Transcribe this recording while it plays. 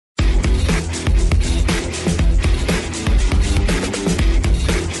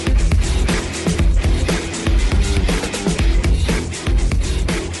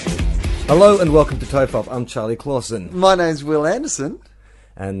Hello and welcome to Tofop. I'm Charlie Clausen. My name's Will Anderson.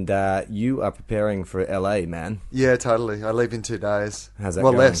 And you are preparing for LA, man. Yeah, totally. I leave in 2 days. How's that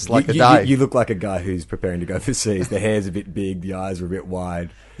well, going? less, like a day. You look like a guy who's preparing to go overseas. The hair's a bit big, the eyes are a bit wide.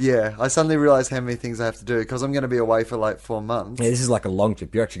 Yeah, I suddenly realised how many things I have to do because I'm going to be away for like 4 months. Yeah, this is like a long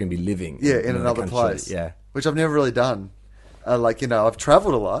trip. You're actually going to be living in another country. place. Yeah. Which I've never really done. I've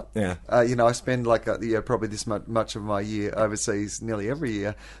travelled a lot. Yeah. I spend probably this much of my year overseas nearly every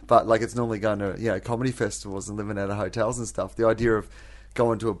year. But it's normally going to, comedy festivals and living out of hotels and stuff. The idea of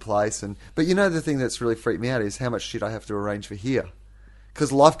going to a place but the thing that's really freaked me out is how much shit I have to arrange for here.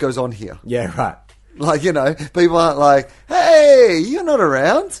 Because life goes on here. Yeah, right. People aren't like, hey, you're not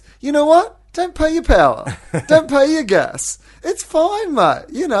around. You know what? Don't pay your power. Don't pay your gas. It's fine, mate.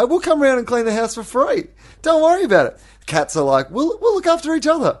 We'll come around and clean the house for free. Don't worry about it. Cats are like, we'll look after each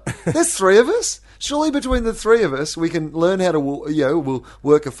other. There's 3 of us. Surely between the 3 of us, we can learn how to, we'll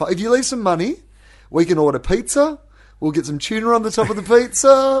work if you leave some money, we can order pizza. We'll get some tuna on the top of the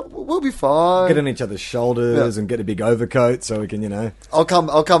pizza. We'll be fine. Get on each other's shoulders and get a big overcoat so we can, I'll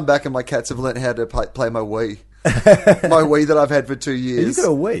come back and my cats have learnt how to play my Wii. My Wii that I've had for 2 years. You got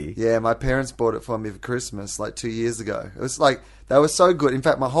a Wii? Yeah, my parents bought it for me for Christmas 2 years ago. It was they were so good. In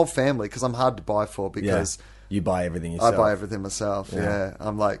fact, my whole family, because I'm hard to buy for because... Yeah. You buy everything yourself. I buy everything myself, yeah.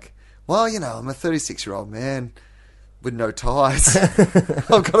 I'm like, well, I'm a 36-year-old man with no ties. I've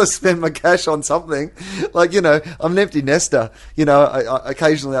got to spend my cash on something. I'm an empty nester.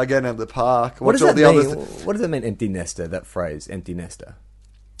 Occasionally I go down to the park. What does that mean? What does that mean, empty nester, that phrase, empty nester?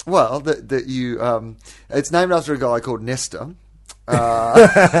 Well, it's named after a guy called Nestor.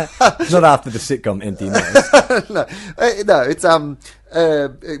 It's not after the sitcom Empty Nest. No, it's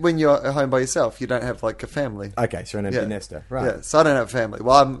when you're home by yourself, you don't have a family. Okay, so you're an empty nester, right? Yeah, so I don't have a family.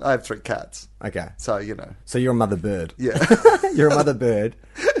 Well, I have 3 cats. Okay, so So you're a mother bird. Yeah, you're a mother bird.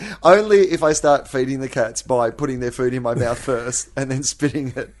 Only if I start feeding the cats by putting their food in my mouth first and then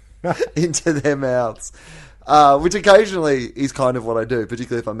spitting it into their mouths. Which occasionally is kind of what I do,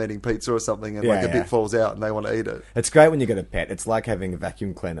 particularly if I'm eating pizza or something and a bit falls out and they want to eat it. It's great when you get a pet. It's like having a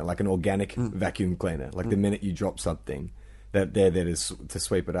vacuum cleaner, like an organic vacuum cleaner. The minute you drop something, they're there to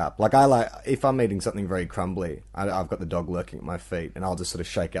sweep it up. If I'm eating something very crumbly, I've got the dog lurking at my feet and I'll just sort of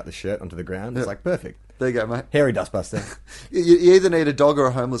shake out the shirt onto the ground. It's perfect. There you go, mate. Hairy dustbuster. you either need a dog or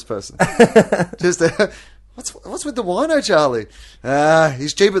a homeless person. Just what's with the wino, Charlie?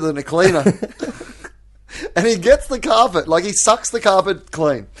 He's cheaper than a cleaner. And he gets the carpet, he sucks the carpet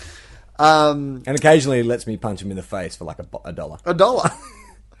clean. And occasionally he lets me punch him in the face for $1. $1.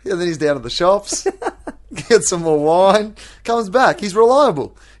 And then he's down at the shops, gets some more wine, comes back. He's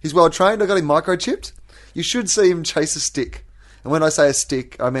reliable. He's well trained. I got him microchipped. You should see him chase a stick. And when I say a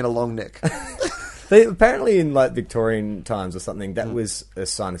stick, I mean a long neck. Apparently in Victorian times or something, that was a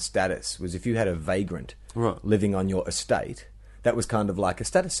sign of status, was if you had a vagrant living on your estate, that was kind of like a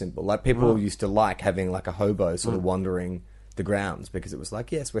status symbol. People used to having a hobo sort of wandering the grounds because it was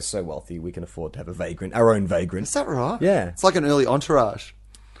yes, we're so wealthy, we can afford to have a vagrant, our own vagrant. Is that right? Yeah. It's like an early Entourage.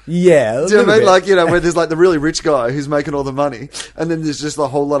 Yeah. Do you know what I mean? Where there's the really rich guy who's making all the money and then there's just a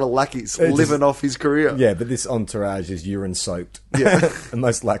whole lot of lackeys living off his career. Yeah, but this entourage is urine soaked. Yeah. And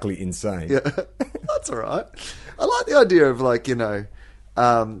most likely insane. Yeah. That's all right. I like the idea of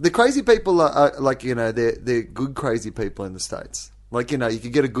the crazy people are they're good crazy people in the States. You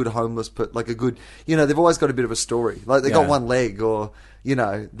could get a good homeless, they've always got a bit of a story. They got one leg, or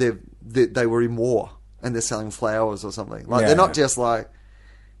they were in war and they're selling flowers or something. They're not just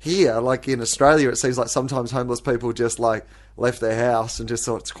here, in Australia. It seems sometimes homeless people just left their house and just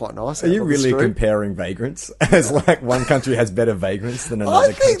thought it's quite nice. Are you really comparing vagrants as one country has better vagrants than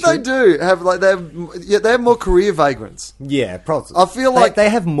another country? I think they do have they have more career vagrants. Yeah, probably. I feel they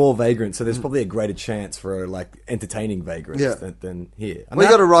have more vagrants, so there's probably a greater chance for entertaining vagrants than here. You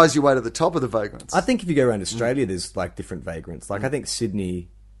got to rise your way to the top of the vagrants. I think if you go around Australia, there's different vagrants. I think Sydney,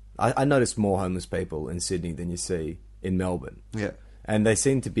 I noticed more homeless people in Sydney than you see in Melbourne. Yeah, and they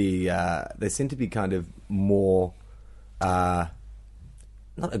seem to be kind of more.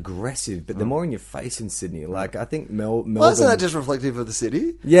 Not aggressive, but they're more in your face in Sydney. I think Melbourne... Well, isn't that just reflective of the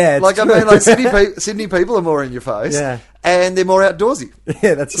city? Yeah, it's true. Sydney people are more in your face, yeah, and they're more outdoorsy.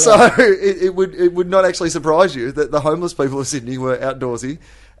 Yeah, that's right. So it would not actually surprise you that the homeless people of Sydney were outdoorsy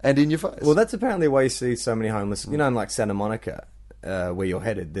and in your face. Well, that's apparently why you see so many homeless. In Santa Monica, where you're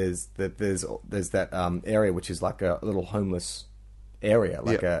headed, there's that area which is a little homeless area,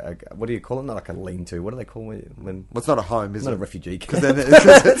 a what do you call it? Not a lean-to. What do they call when? Well, it's not a home, is it? Not a refugee camp.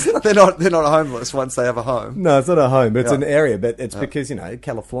 Because they're not homeless once they have a home. No, it's not a home, but it's an area. But it's because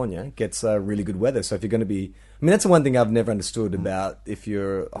California gets really good weather. So if you're going to be, that's the one thing I've never understood about if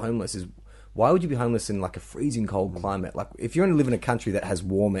you're homeless is why would you be homeless in like a freezing cold climate? Like, if you only live in a country that has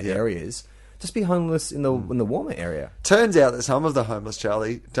warmer areas, just be homeless in the warmer area. Turns out that some of the homeless,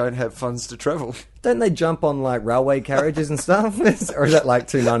 Charlie, don't have funds to travel. Don't they jump on like railway carriages and stuff? Or is that like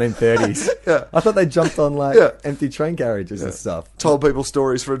 1930s? Yeah. I thought they jumped on like empty train carriages and stuff. Told people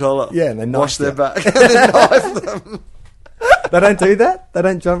stories for $1. Yeah, and they wash their knifed back and then knife them. They don't do that? They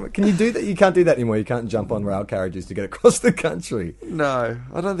don't jump? Can you do that? You can't do that anymore. You can't jump on rail carriages to get across the country. No,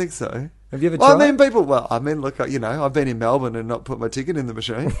 I don't think so. Have you ever tried? Look, I've been in Melbourne and not put my ticket in the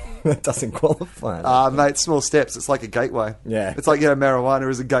machine. That doesn't qualify. Mate, small steps. It's like a gateway. Yeah. It's like, marijuana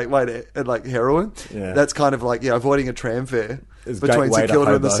is a gateway to like heroin. Yeah. That's kind of like, avoiding a tram fare It's between gateway St to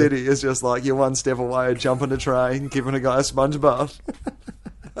Kilda and the Hobo. city is just like you're one step away, jumping a train, giving a guy a sponge bath.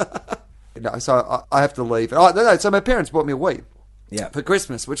 No, so I have to leave. So my parents bought me a Wii. Yeah. For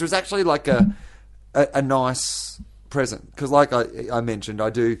Christmas, which was actually like a nice present. Because like I mentioned, I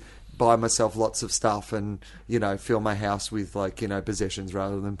do buy myself lots of stuff and, fill my house with like, possessions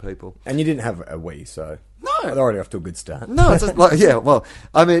rather than people. And you didn't have a Wii, so... No. They're already off to a good start. No, it's just like,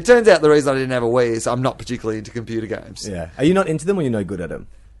 it turns out the reason I didn't have a Wii is I'm not particularly into computer games. Yeah. Are you not into them or you're no good at them?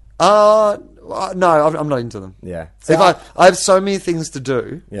 No, I'm not into them. Yeah. So I have so many things to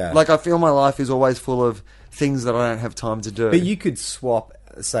do. Yeah. Like I feel my life is always full of things that I don't have time to do. But you could swap,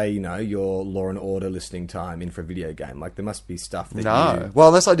 say, your Law and Order listening time in for a video game. Like, there must be stuff that you... Well,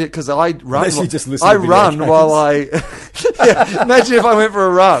 unless I did, because I run... Unless you just listen to video games. while I... Yeah, imagine if I went for a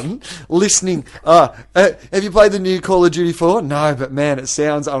run, listening... have you played the new Call of Duty 4? No, but man, it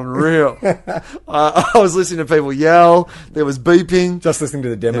sounds unreal. I was listening to people yell, there was beeping. Just listening to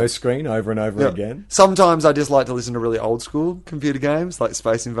the demo screen over and over again. Sometimes I just like to listen to really old school computer games, like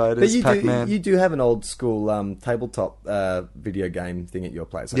Space Invaders, Pac-Man. You do have an old school tabletop video game thing at your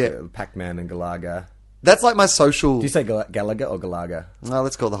place. Like Pac-Man and Galaga. That's like my social... Do you say Galaga or Galaga? No,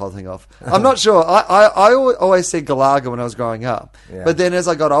 let's call the whole thing off. I'm not sure. I always said Galaga when I was growing up. Yeah. But then as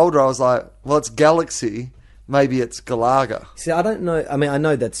I got older, I was like, well, it's Galaxy. Maybe it's Galaga. See, I don't know. I mean, I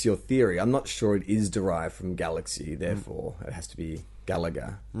know that's your theory. I'm not sure it is derived from Galaxy. Therefore, it has to be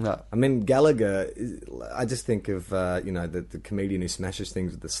Galaga. No. I mean, Galaga, I just think of, the comedian who smashes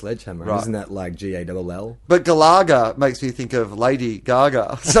things with the sledgehammer. Right. Isn't that like G-A-L-L? But Galaga makes me think of Lady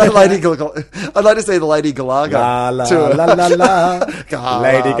Gaga. So I'd like to see the Lady Galaga. La la la la la.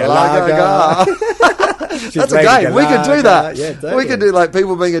 Lady Galaga. That's a game. We could do that. Yeah, totally. We could do like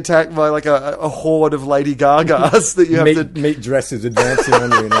people being attacked by like a horde of Lady Gagas that you have to... Meat dresses advancing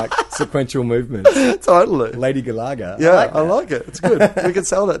on you in like sequential movements. Totally. Lady Galaga. Yeah, I like it. It's good. We can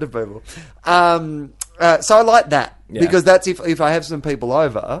sell that to people. So I like that because that's if I have some people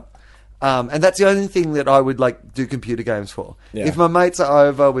over, and that's the only thing that I would like do computer games for. Yeah. If my mates are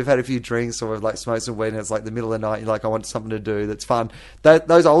over, we've had a few drinks or we've like smoked some weed and it's like the middle of the night, you're like, I want something to do that's fun.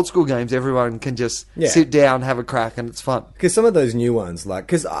 Those old school games, everyone can just sit down, have a crack, and it's fun. Because some of those new ones, like,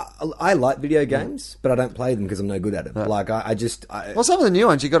 because I like video games, but I don't play them because I'm no good at it. No. Like, well, some of the new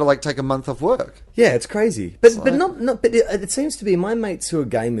ones, you got to like take a month off work. Yeah, it's crazy. But it seems to be my mates who are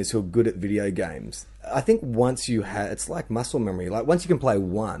gamers who are good at video games. I think once you have, it's like muscle memory. Like once you can play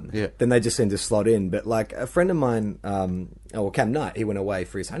one, then they just seem to slot in. But like a friend of mine, Cam Knight, he went away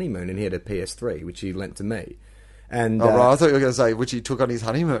for his honeymoon and he had a PS3 which he lent to me. And right. I thought you were going to say which he took on his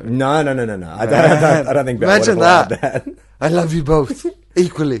honeymoon. No. I don't think. Imagine that. I love you both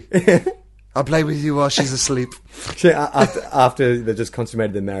equally. I'll play with you while she's asleep. After they just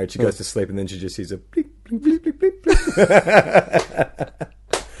consummated their marriage, she goes to sleep and then she just sees a bleep, bleep, bleep, bleep, bleep.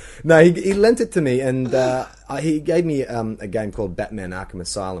 No, he lent it to me, and he gave me a game called Batman Arkham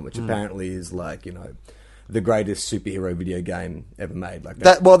Asylum, which apparently is like, the greatest superhero video game ever made. Like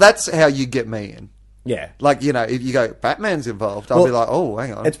that. Well, that's how you get me in. Yeah. Like, if you go, Batman's involved, I'll be like, oh,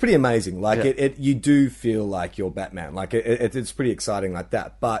 hang on. It's pretty amazing. Like, you do feel like you're Batman. Like, it's pretty exciting like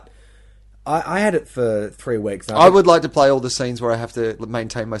that. But I had it for 3 weeks. I would like to play all the scenes where I have to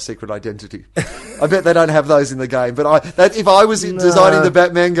maintain my secret identity. I bet they don't have those in the game. But if I was designing the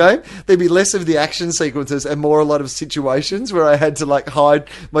Batman game, there'd be less of the action sequences and more a lot of situations where I had to like hide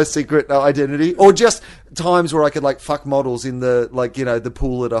my secret identity, or just times where I could like fuck models in the the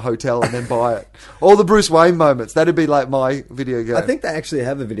pool at a hotel and then buy it. All the Bruce Wayne moments. That'd be like my video game. I think they actually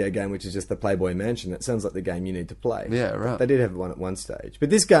have a video game which is just the Playboy Mansion. It sounds like the game you need to play. Yeah, right. They did have one at one stage, but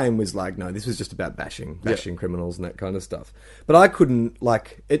this game was like, no, this was just about bashing criminals and that kind of stuff. But I couldn't,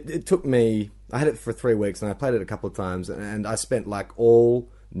 like, it took me, I had it for 3 weeks and I played it a couple of times and I spent like all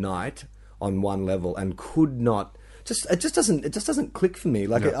night on one level and could not, it just doesn't click for me.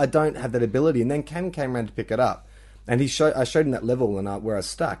 Like, I don't have that ability. And then Cam came around to pick it up and I showed him that level and where I was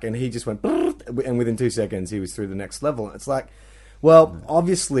stuck and he just went, and within 2 seconds he was through the next level. And it's like, Well,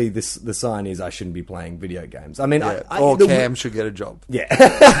 obviously, the sign is I shouldn't be playing video games. I mean, or Cam should get a job. Yeah.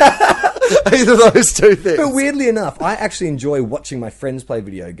 Either of those two things. But weirdly enough, I actually enjoy watching my friends play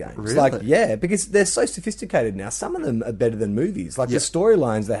video games. Really? Like, yeah, because they're so sophisticated now. Some of them are better than movies. Like the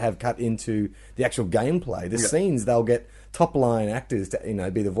storylines they have cut into the actual gameplay, the scenes, they'll get top line actors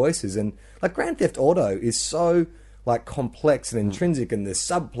to be the voices. And like Grand Theft Auto is so like complex and intrinsic, and there's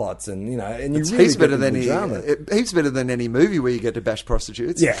subplots, and and you really heaps better get than the drama. heaps better than any movie where you get to bash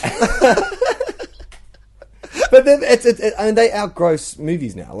prostitutes. Yeah. But then they outgross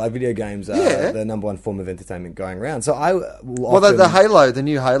movies now. Like video games are the number one form of entertainment going around. So I will the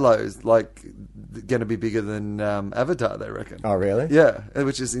new Halo is like going to be bigger than Avatar, they reckon. Oh, really? Yeah,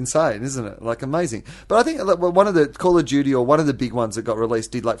 which is insane, isn't it? Like amazing. But I think one of the Call of Duty, or one of the big ones that got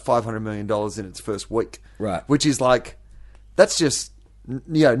released, did like $500 million in its first week. Right. Which is like, that's just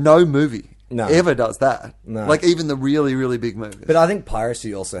no movie ever does that. No. Like even the really, really big movies. But I think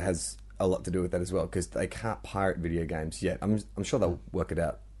piracy also has a lot to do with that as well, because they can't pirate video games yet. I'm sure they'll work it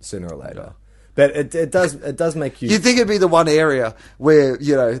out sooner or later. But it does make you... You'd think it'd be the one area where,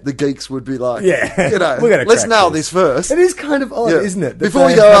 the geeks would be like, we're gonna let's crack nail this first. It is kind of odd, isn't it? Before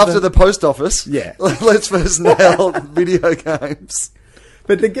we go after the post office, let's first nail video games.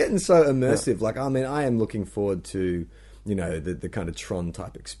 But they're getting so immersive. Like, I mean, I am looking forward to... the kind of Tron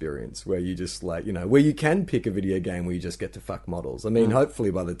type experience where you just like, where you can pick a video game where you just get to fuck models. I mean,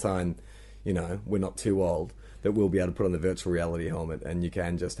 hopefully by the time, we're not too old, that we'll be able to put on the virtual reality helmet and you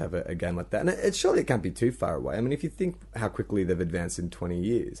can just have a game like that. And surely it can't be too far away. I mean, if you think how quickly they've advanced in 20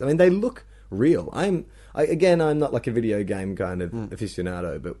 years, I mean, they look real. I'm not like a video game kind of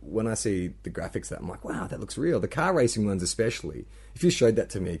aficionado, but when I see the graphics, I'm like, wow, that looks real. The car racing ones especially, if you showed that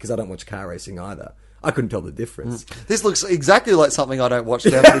to me, because I don't watch car racing either, I couldn't tell the difference. This looks exactly like something I don't watch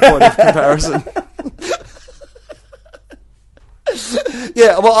now for the point of comparison.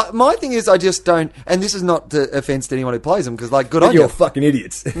 Yeah, well, my thing is I just don't, and this is not to offense to anyone who plays them, because like, good on you. You're fucking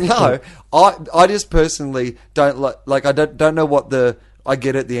idiots. No, I just personally don't like I don't know what I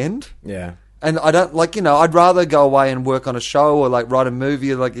get at the end. Yeah. And I don't I'd rather go away and work on a show or like write a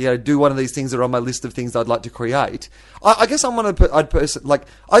movie or do one of these things that are on my list of things I'd like to create. I guess I'd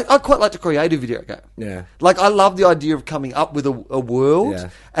quite like to create a video game. Yeah. Like I love the idea of coming up with a world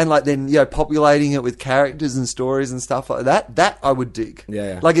and like then populating it with characters and stories and stuff like that. That I would dig.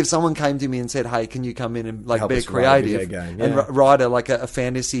 Yeah. Like if someone came to me and said, "Hey, can you come in and like help be us creative write a video game. and write a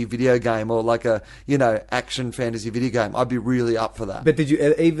fantasy video game or like a action fantasy video game?" I'd be really up for that. But did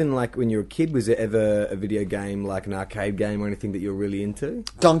you even like when you were a kid? Was there ever a video game, like an arcade game or anything that you're really into?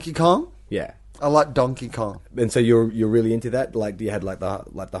 Donkey Kong? Yeah. I like Donkey Kong. And so you're really into that? Like, do you had like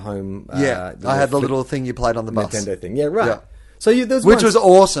the home? I had the little thing you played on the bus. Nintendo thing. Yeah, right. Yeah. So which was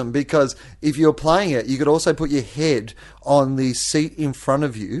awesome because if you're playing it, you could also put your head on the seat in front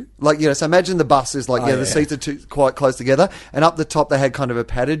of you. Like, so imagine the bus is like, the seats are quite close together, and up the top they had kind of a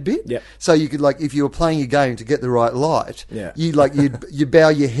padded bit. Yep. So you could like, if you were playing your game to get the right light, yeah. you bow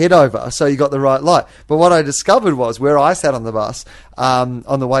your head over so you got the right light. But what I discovered was where I sat on the bus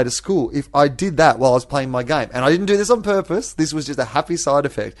on the way to school, if I did that while I was playing my game, and I didn't do this on purpose, this was just a happy side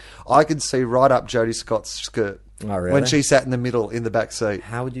effect, I could see right up Jodie Scott's skirt. Oh, really? When she sat in the middle in the back seat.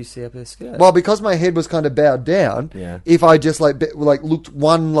 How would you see up her skirt? Well, because my head was kind of bowed down. Yeah. If I just looked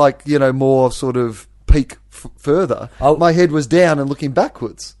one more sort of peak further, my head was down and looking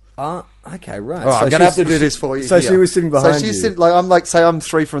backwards. Okay, right. So I'm going to have to do this for you. So she was sitting behind you. So she's sitting, say I'm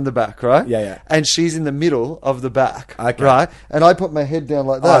 3 from the back, right? Yeah. And she's in the middle of the back, okay. Right? And I put my head down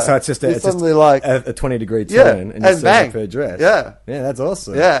like that. Oh, so it's just a 20-degree turn, and you see bang. her dress. Yeah, that's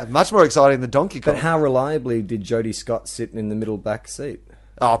awesome. Yeah, much more exciting than Donkey Kong. But how reliably did Jodie Scott sit in the middle back seat?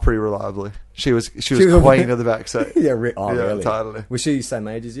 Oh, pretty reliably. She was queen of the back seat. Yeah, really? Totally. Was she the same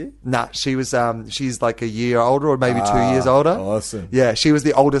age as you? Nah, she was. She's like a year older, or maybe 2 years older. Awesome. Yeah, she was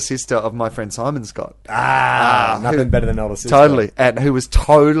the older sister of my friend Simon Scott. Nothing better than older sister. Totally, and who was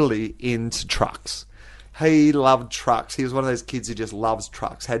totally into trucks. He loved trucks. He was one of those kids who just loves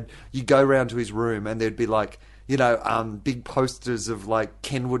trucks. You go round to his room and there'd be like, big posters of like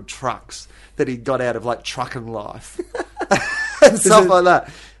Kenwood trucks that he got out of like Truckin' Life and stuff like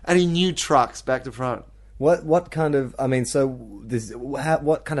that. And he knew trucks back to front. What kind of? I mean, so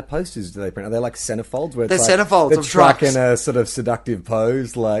what kind of posters do they print? Are they like centerfolds? Where they're it's centerfolds of truck trucks in a sort of seductive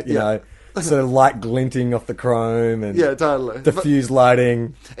pose, like you know, sort of light glinting off the chrome and totally diffuse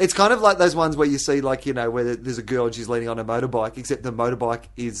lighting. It's kind of like those ones where you see, like where there's a girl and she's leaning on a motorbike, except the motorbike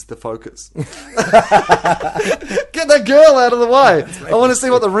is the focus. Get that girl out of the way! I want to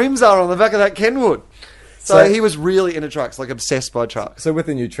see what the rims are on the back of that Kenwood. So he was really into trucks, like obsessed by trucks. So with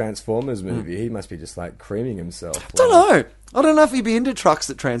the new Transformers movie, he must be just like creaming himself. I don't know. I don't know if he'd be into trucks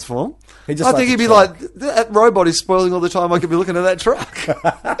that transform. He just I liked think he'd the be truck. like, that robot is spoiling all the time. I could be looking at that truck.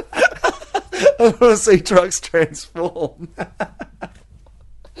 I want to see trucks transform.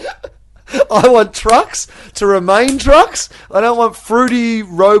 I want trucks to remain trucks. I don't want fruity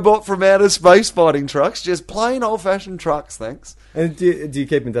robot from outer space fighting trucks. Just plain old-fashioned trucks, thanks. And do you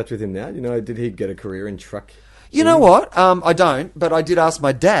keep in touch with him now? You know, did he get a career in truck? You know what? I don't, but I did ask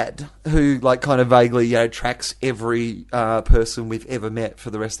my dad, who like kind of vaguely, tracks every person we've ever met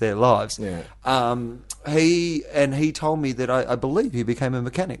for the rest of their lives. Yeah. He told me that I believe he became a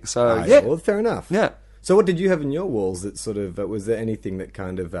mechanic. So Oh, yeah, well, fair enough. yeah. So what did you have in your walls that sort of, was there anything that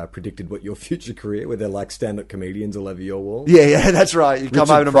kind of predicted what your future career, were there like stand-up comedians all over your walls? Yeah, that's right. You come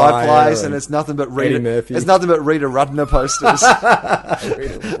Richard over to my Pryor place, and and it's nothing but Eddie Murphy. It's nothing but Rita Rudner posters.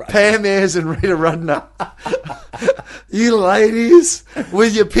 Pam Ayres and Rita Rudner. You ladies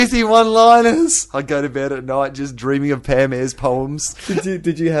with your pithy one-liners. I go to bed at night just dreaming of Pam Ayres poems.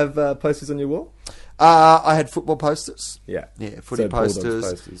 Did you have posters on your wall? I had football posters. Yeah. Yeah, footy So Bulldogs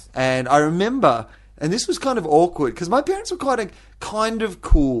posters. And I remember, and this was kind of awkward, because my parents were kind of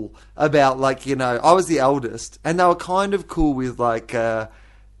cool about, like, I was the eldest, and they were kind of cool with, like, Girls.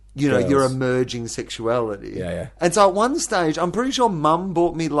 your emerging sexuality. Yeah. And so at one stage, I'm pretty sure Mum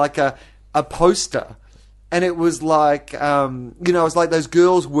bought me, like, a poster. And it was like, it was like those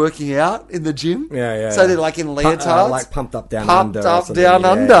girls working out in the gym. Yeah. So they're like in leotards. Like pumped up, down under. Pumped or up, down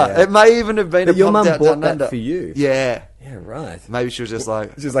something. under. Yeah. It may even have been But a your pumped mum out, bought down that under. for you. Yeah. Yeah, right. Maybe she was just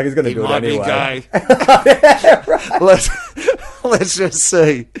like... She's like, he's going to He do it might anyway. be gay. Let's just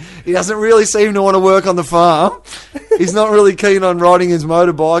see. He doesn't really seem to want to work on the farm. He's not really keen on riding his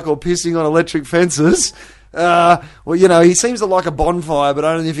motorbike or pissing on electric fences. He seems to like a bonfire, but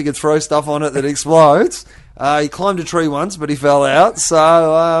only if he could throw stuff on it that explodes. He climbed a tree once, but he fell out.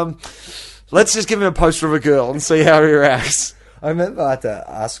 So let's just give him a poster of a girl and see how he reacts. I remember I had to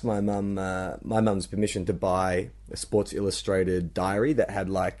ask my mum's permission to buy a Sports Illustrated diary that had,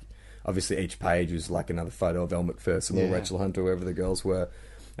 like, obviously each page was like another photo of Elle Macpherson or Rachel Hunter, whoever the girls were.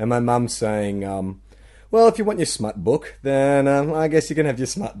 And my mum saying, well, if you want your smut book, then I guess you can have your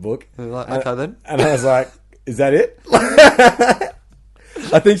smut book. Like, okay, then. And I was like, is that it?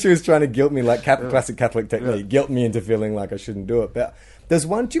 I think she was trying to guilt me, like classic Catholic technique, guilt me into feeling like I shouldn't do it. But there's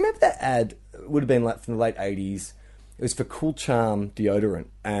one, do you remember that ad? It would have been like from the late 80s. It was for Cool Charm deodorant.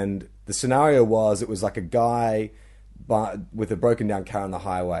 And the scenario was, it was like a guy with a broken down car on the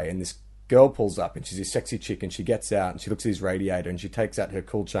highway, and this girl pulls up, and she's a sexy chick, and she gets out, and she looks at his radiator, and she takes out her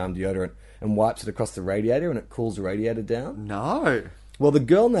Cool Charm deodorant and wipes it across the radiator, and it cools the radiator down. No. Well, the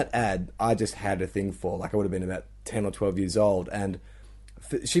girl in that ad, I just had a thing for. Like, I would have been about 10 or 12 years old, and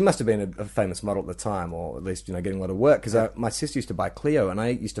she must have been a famous model at the time, or at least, getting a lot of work, because my sister used to buy Clio, and I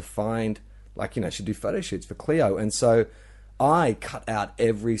used to find, like, she'd do photo shoots for Clio, and so I cut out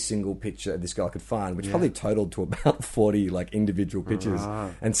every single picture of this girl I could find, which probably totaled to about 40, like, individual pictures,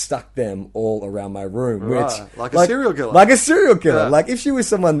 and stuck them all around my room. Right. Which, Like a serial killer. Like a serial killer. Yeah. Like, if she was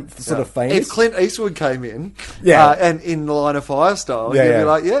someone sort of famous. If Clint Eastwood came in, Yeah. and in the Line of Fire style, Yeah, you'd be yeah.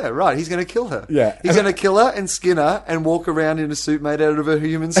 like, yeah, right, he's going to kill her. Yeah. He's going to kill her and skin her and walk around in a suit made out of her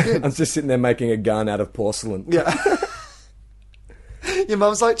human skin. I'm just sitting there making a gun out of porcelain. Yeah. Your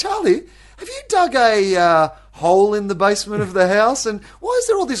mum's like, Charlie, have you dug a hole in the basement of the house? And why is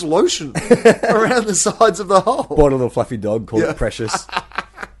there all this lotion around the sides of the hole? Bought a little fluffy dog called Precious.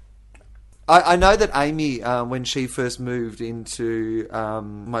 I know that Amy, when she first moved into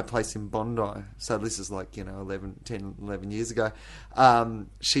my place in Bondi, so this is like, 11 years ago,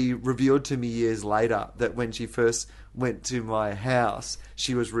 she revealed to me years later that when she first went to my house,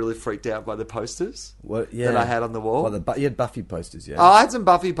 she was really freaked out by the posters that I had on the wall. You had Buffy posters, yeah? Oh, I had some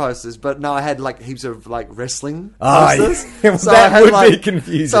Buffy posters, but no, I had like heaps of like wrestling Ah, posters. yeah. So That I had, would like, be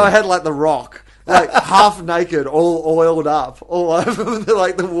confusing. So I had like The Rock, like half naked, all oiled up, all over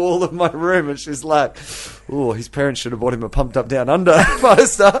the wall of my room, and she's like, "Oh, his parents should have bought him a pumped up down under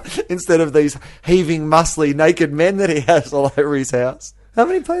poster instead of these heaving, muscly, naked men that he has all over his house." How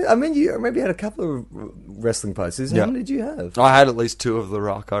many posters? I mean, you maybe had a couple of wrestling posters. How many did you have? I had at least 2 of The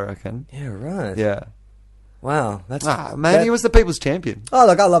Rock, I reckon. Yeah, right. Yeah. Wow, that's Man, he was the people's champion. Oh,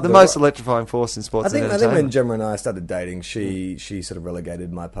 look, I love The most electrifying force in sports. I think when entertainment. Gemma and I started dating, she sort of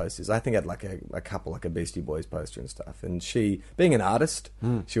relegated my posters. I think I had like a couple, like a Beastie Boys poster and stuff. And she, being an artist,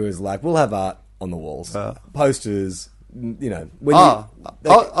 she was like, "We'll have art on the walls, posters." When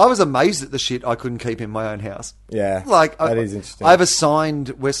I was amazed at the shit I couldn't keep in my own house. Yeah, Like, that is interesting. I have a signed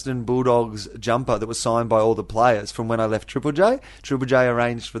Western Bulldogs jumper that was signed by all the players from when I left Triple J. Triple J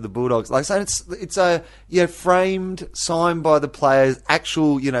arranged for the Bulldogs. Like, so it's a framed, signed by the players,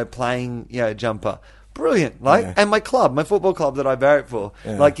 actual playing jumper. brilliant. Like, and my football club that I barrack for,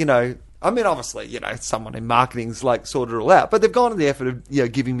 like, you know, I mean, obviously, you know, someone in marketing's like sorted it all out, but they've gone to the effort of, you know,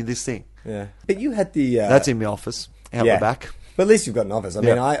 giving me this thing. Yeah. But you had the... That's in my office, out the back. But at least you've got an office. I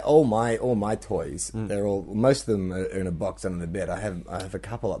mean, all my toys, they're all, most of them are in a box under the bed. I have a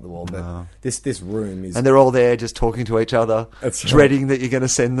couple up the wall, but this room is... And they're all there just talking to each other, dreading that you're going to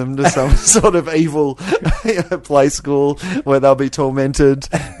send them to some sort of evil play school where they'll be tormented,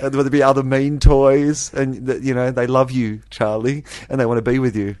 where there'll be other mean toys, and, you know, they love you, Charlie, and they want to be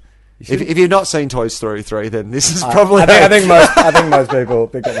with you. If you've not seen Toy Story 3, then this is probably... I think most people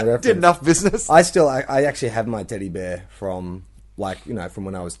picked up the reference. Did enough business. I actually have my teddy bear from, like, you know, from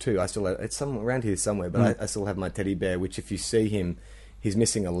when I was 2. I still have, it's somewhere around here somewhere, but I still have my teddy bear, which if you see him, he's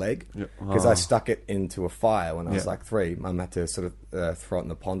missing a leg because I stuck it into a fire when I was like 3. Mum had to sort of throw it in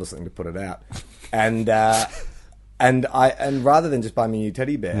the pond or something to put it out, and rather than just buy me a new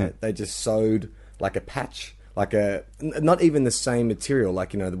teddy bear, they just sewed like a patch. Like not even the same material,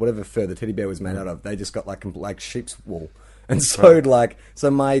 like, you know, whatever fur the teddy bear was made out of. They just got like sheep's wool and sewed so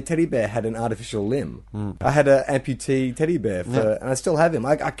my teddy bear had an artificial limb. I had an amputee teddy bear and I still have him.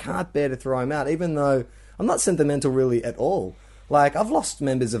 I can't bear to throw him out, even though I'm not sentimental really at all. Like, I've lost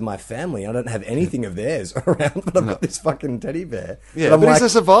members of my family. I don't have anything of theirs around, but I've got this fucking teddy bear. Yeah, but he's a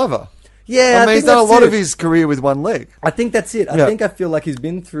survivor. Yeah, I mean, he's done a lot of his career with one leg. I think that's it. I feel like he's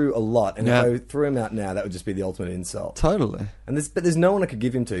been through a lot, and if I threw him out now, that would just be the ultimate insult. Totally. And there's no one I could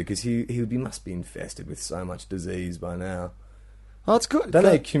give him to because he must be infested with so much disease by now. Oh, it's good. Don't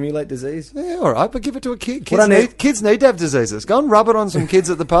they accumulate disease? Yeah, all right, but give it to a kid. Kids need to have diseases. Go and rub it on some kids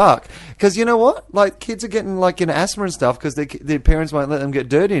at the park. Because you know what? Like, kids are getting, like, you know, asthma and stuff because their parents won't let them get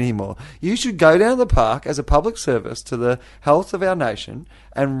dirty anymore. You should go down to the park as a public service to the health of our nation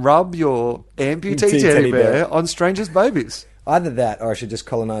and rub your amputee teddy bear on strangers' babies. Either that, or I should just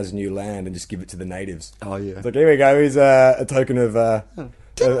colonise new land and just give it to the natives. Oh, yeah. It's like, here we go. Here's a token of...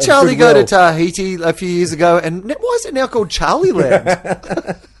 Didn't Charlie go to Tahiti a few years ago? And why is it now called Charlie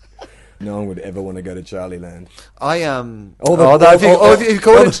Land? No one would ever want to go to Charlie Land. If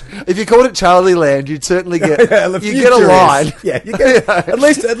you called it Charlie Land, you'd certainly get you get a line. Yeah, you get, at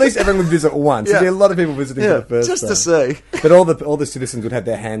least everyone would visit once. There'd be a lot of people visiting for the first just time. to see. But all the citizens would have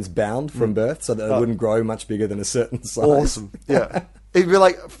their hands bound from birth, so that they wouldn't grow much bigger than a certain size. Awesome. Yeah. It'd be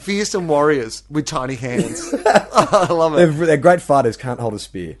like fearsome warriors with tiny hands. I love it. They're great fighters, can't hold a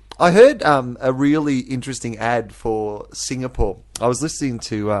spear. I heard a really interesting ad for Singapore. I was listening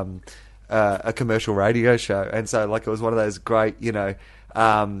to a commercial radio show, and so, like, it was one of those great, you know,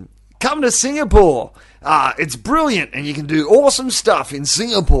 come to Singapore. It's brilliant, and you can do awesome stuff in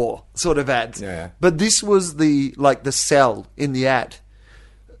Singapore sort of ads. Yeah. But this was the sell in the ad.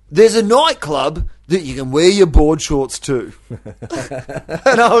 There's a nightclub that you can wear your board shorts to.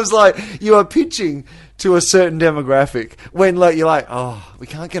 And I was like, you are pitching to a certain demographic when, like, you're like, oh, we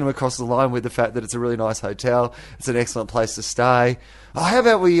can't get them across the line with the fact that it's a really nice hotel. It's an excellent place to stay. Oh, how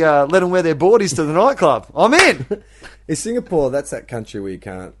about we let them wear their boardies to the nightclub? I'm in. Is Singapore, that's that country where you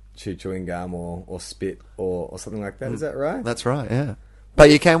can't chew chewing gum or spit or something like that. Is that right? That's right, yeah.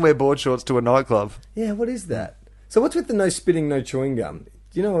 But you can wear board shorts to a nightclub. Yeah, what is that? So what's with the no spitting, no chewing gum?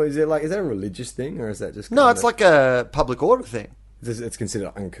 Do you know, is that a religious thing, or is that just... No, it's like a public order thing. It's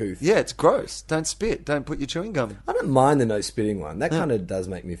considered uncouth. Yeah, it's gross. Don't spit. Don't put your chewing gum in. I don't mind the no spitting one. That kind of does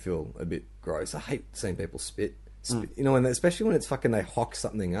make me feel a bit gross. I hate seeing people spit. You know, especially when it's fucking they hock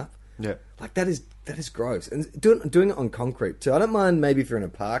something up. Yeah. Like, that is gross. And doing it on concrete, too. I don't mind maybe if you're in a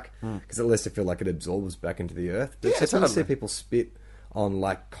park, because at least I feel like it absorbs back into the earth. But sometimes I see people spit on,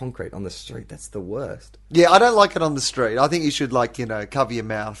 like, concrete on the street. That's the worst. Yeah, I don't like it on the street. I think you should, like, you know, cover your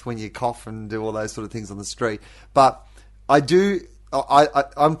mouth when you cough and do all those sort of things on the street. But I do...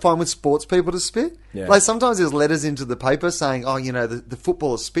 I'm fine with sports people to spit. Yeah. Like, sometimes there's letters into the paper saying, oh, you know, the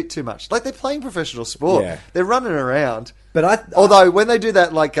footballers spit too much. Like, they're playing professional sport. Yeah. They're running around. But although when they do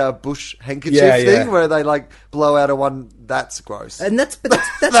that, like, bush handkerchief thing where they, like, blow out a one, that's gross. And that's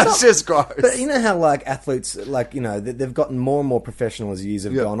that's just gross. But you know how, like, athletes, like, you know, they've gotten more and more professional as years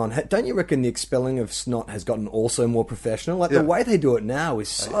have gone on. Don't you reckon the expelling of snot has gotten also more professional? Like, the way they do it now is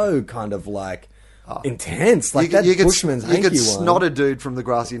so kind of, like... intense, like that Bushman's hanky one. You could snot a dude from the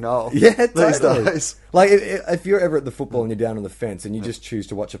grassy knoll. Yeah, these totally. days. Like if you're ever at the football and you're down on the fence and you just choose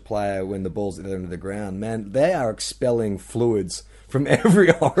to watch a player when the ball's at the end of the ground, man, they are expelling fluids from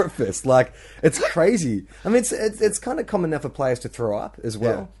every orifice. Like, it's crazy. I mean, it's kind of common now for players to throw up as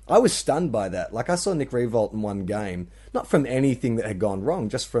well. Yeah. I was stunned by that. Like, I saw Nick Riewoldt in one game, not from anything that had gone wrong,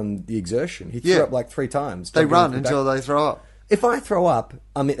 just from the exertion. He threw up like 3 times. They run until they throw up. if I throw up,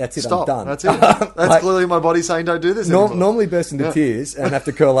 I mean, that's it, Stop. I'm done. That's it. That's clearly my body saying don't do this anymore. Normally burst into tears and have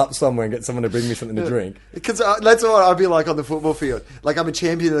to curl up somewhere and get someone to bring me something to drink. Because that's what I'd be like on the football field. Like, I'm a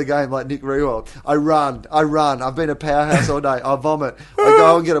champion of the game, like Nick Rewald. I run. I've been a powerhouse all day. I vomit. I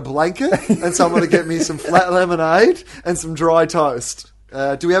go and get a blanket and someone to get me some flat lemonade and some dry toast.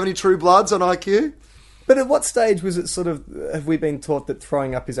 Do we have any true bloods on IQ? But at what stage was it sort of, have we been taught that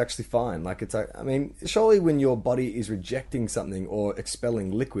throwing up is actually fine? Like, it's, I mean, surely when your body is rejecting something or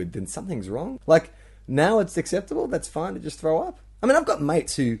expelling liquid, then something's wrong. Like, now it's acceptable, that's fine to just throw up. I mean, I've got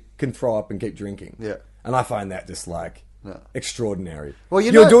mates who can throw up and keep drinking. Yeah. And I find that just, like, extraordinary. Well,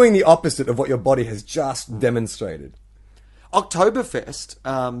 you're doing the opposite of what your body has just demonstrated.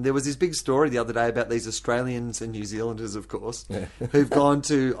 Oktoberfest, there was this big story the other day about these Australians and New Zealanders, of course, who've gone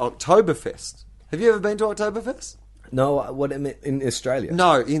to Oktoberfest. Have you ever been to Oktoberfest? No, what in Australia?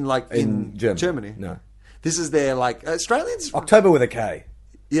 No, in Germany. No. This is their, like, Australians... October with a K.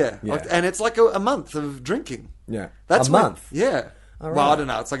 Yeah. And it's like a month of drinking. Yeah. That's a month? Yeah. All right. Well, I don't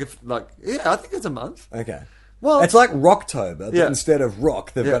know. It's I think it's a month. Okay. Well, it's like Rocktober, but instead of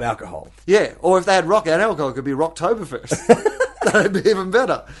rock, they've got alcohol. Yeah, or if they had rock and alcohol, it could be Rocktoberfest. That'd be even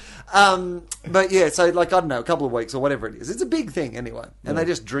better. But yeah, so like, I don't know, a couple of weeks or whatever it is. It's a big thing anyway. And they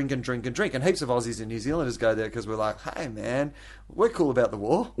just drink and drink and drink. And heaps of Aussies and New Zealanders go there because we're like, hey man, we're cool about the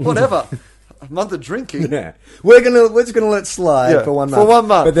war. Whatever. A month of drinking. Yeah. We're just gonna let it slide for 1 month. For 1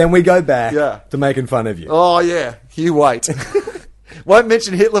 month. But then we go back to making fun of you. Oh yeah. You wait. Won't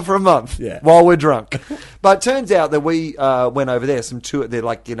mention Hitler for a month while we're drunk. But it turns out that we went over there. They're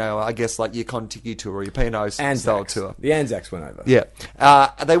like, you know, I guess like your Contiki tour or your Pinot style tour. The Anzacs went over. Yeah.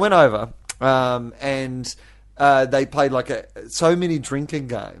 They went over and they played like so many drinking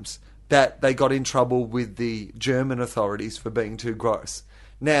games that they got in trouble with the German authorities for being too gross.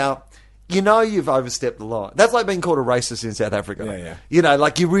 Now, you know you've overstepped the line. That's like being called a racist in South Africa. Yeah. You know,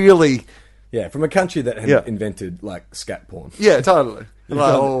 like you really... Yeah, from a country that had invented, like, scat porn. Yeah, totally.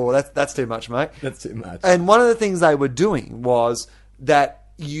 Like, oh, that's too much, mate. That's too much. And one of the things they were doing was that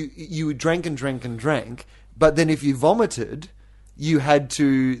you drank and drank and drank, but then if you vomited, you had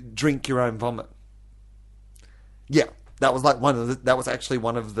to drink your own vomit. Yeah, that was like that was actually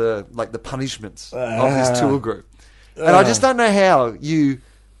one of the like the punishments of this tour group. And I just don't know how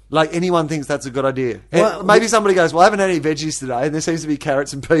like anyone thinks that's a good idea. Well, maybe somebody goes, well, I haven't had any veggies today, and there seems to be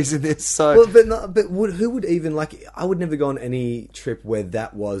carrots and peas in this. So, who would even like? I would never go on any trip where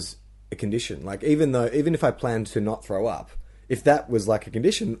that was a condition. Like, even if I planned to not throw up, if that was like a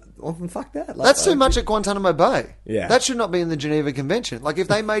condition, well, then fuck that. Like, that's too much at Guantanamo Bay. Yeah, that should not be in the Geneva Convention. Like, if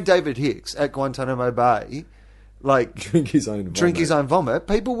they made David Hicks at Guantanamo Bay, like drink his own vomit,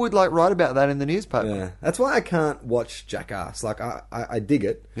 people would like write about that in the newspaper. Yeah, that's why I can't watch Jackass. Like, I dig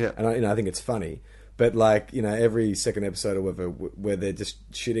it, and I think it's funny. But like, you know, every second episode or whatever where they're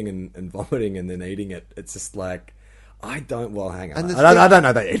just shitting and vomiting and then eating it, it's just like, I don't. Well, hang on, I don't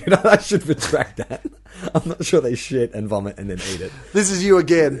know they eat it. I should retract that. I'm not sure they shit and vomit and then eat it. This is you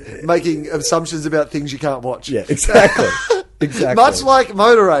again making assumptions about things you can't watch. Yeah, exactly. Exactly. Much like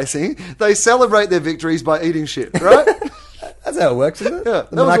motor racing, they celebrate their victories by eating shit, right? That's how it works, isn't it? Yeah.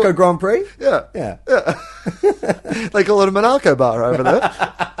 The Monaco Grand Prix? Yeah. Yeah. They call it a Monaco bar over there.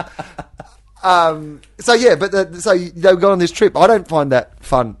 So they would go on this trip. I don't find that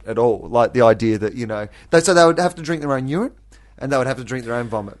fun at all. Like the idea that, you know, they would have to drink their own urine and they would have to drink their own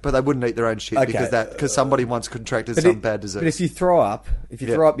vomit, but they wouldn't eat their own shit because somebody once contracted some bad disease. But if you throw up,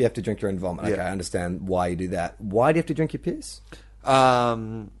 you have to drink your own vomit. Okay, I understand why you do that. Why do you have to drink your piss?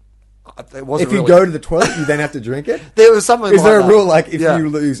 If you go to the toilet, you then have to drink it? There was something. Is there a rule like if you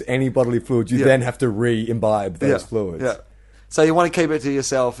lose any bodily fluids, you then have to re-imbibe those fluids? Yeah. So you want to keep it to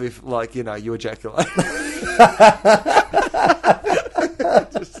yourself if, like, you know, you ejaculate.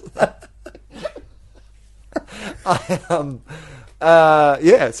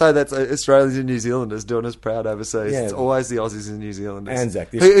 So that's Australians and New Zealanders doing us proud overseas. Yeah. It's always the Aussies and New Zealanders. Anzac,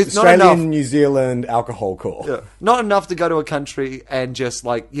 the Australian New Zealand alcohol call. Yeah. Not enough to go to a country and just,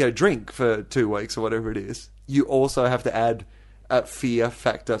 like, you know, drink for 2 weeks or whatever it is. You also have to add a fear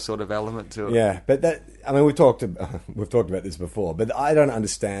factor sort of element to it. Yeah, but we've talked about this before, but I don't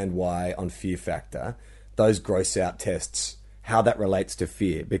understand why on fear factor, those gross out tests, how that relates to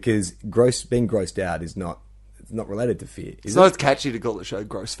fear, because being grossed out is not related to fear. It's not as catchy to call the show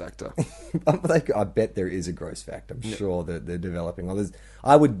Gross Factor. I bet there is a gross factor. I'm sure that they're developing.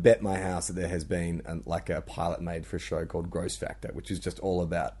 I would bet my house that there has been a pilot made for a show called Gross Factor, which is just all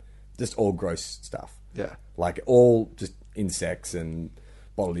gross stuff. Yeah. Like all just insects and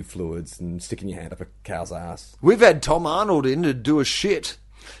bodily fluids and sticking your hand up a cow's ass. We've had Tom Arnold in to do a shit.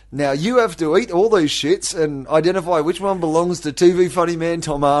 Now you have to eat all those shits and identify which one belongs to TV funny man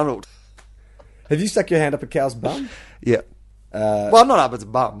Tom Arnold. Have you stuck your hand up a cow's bum? Yeah. Well, not up its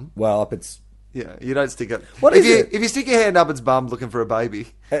bum. Well, up its... Yeah, you don't stick it. What if is you it? If you stick your hand up its bum looking for a baby,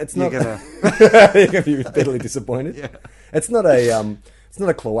 It's you're not... gonna. You're going to be bitterly disappointed. Yeah. It's not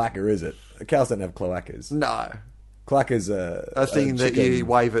a cloaca, is it? Cows don't have cloacas. No. Cloacas A thing that chicken. you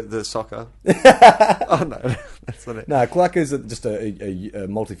wave at the soccer. Oh, no. That's not it. No, cloacas are just a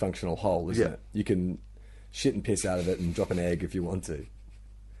multifunctional hole, isn't Yeah. it? You can shit and piss out of it and drop an egg if you want to.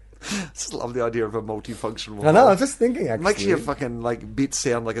 I just love the idea of a multifunctional. I know, hole. I was just thinking, actually. Makes your fucking like bits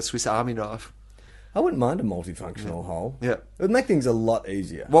sound like a Swiss Army knife. I wouldn't mind a multifunctional hole. Yeah. It would make things a lot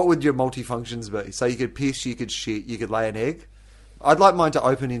easier. What would your multifunctions be? So you could piss, you could shit, you could lay an egg. I'd like mine to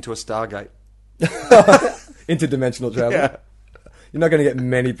open into a Stargate. Interdimensional travel. Yeah. You're not going to get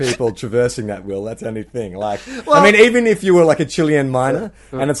many people traversing that, Will. That's the only thing. Like, Well- I mean, even if you were like a Chilean miner,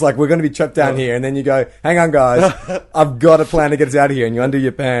 and it's like, we're going to be trapped down here, and then you go, hang on, guys, I've got a plan to get us out of here, and you undo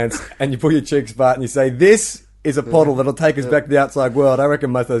your pants, and you pull your cheeks apart, and you say, this is a portal that'll take us back to the outside world. I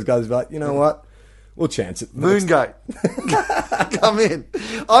reckon most of those guys are like, you know what? We'll chance it. Moongate. Come in.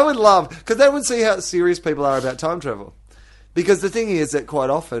 I would love, because they would see how serious people are about time travel. Because the thing is that quite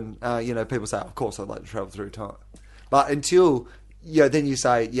often, people say, of course I'd like to travel through time. But until, then you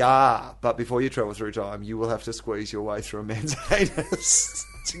say, yeah, but before you travel through time, you will have to squeeze your way through a man's anus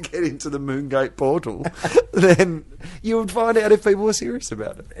to get into the Moongate portal. Then you would find out if people were serious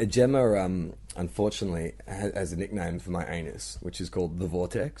about it. Gemma, unfortunately, has a nickname for my anus, which is called the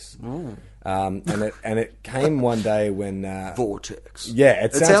Vortex. And it came one day when Vortex. Yeah,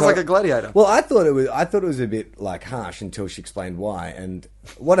 It sounds like a gladiator. Well, I thought it was a bit like harsh until she explained why. And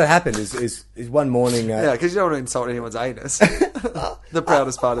what had happened is one morning. Yeah, because you don't want to insult anyone's anus. The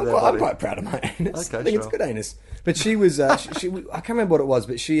proudest part of their I'm body. quite proud of my anus. Okay, I think it's sure. good anus. But she was, I can't remember what it was,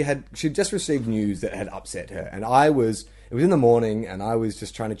 but she'd just received news that had upset her, and it was in the morning, and I was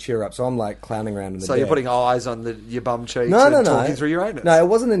just trying to cheer her up. So I'm like clowning around in the So bed. you're putting eyes on your bum cheeks No, and talking through your anus? No, it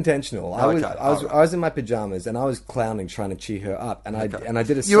wasn't intentional. I Okay, was in my pajamas and I was clowning, trying to cheer her up, and I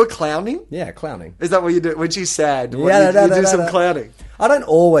did a. You were clowning? Yeah, clowning. Is that what you do when she's sad? You No, do some clowning. I don't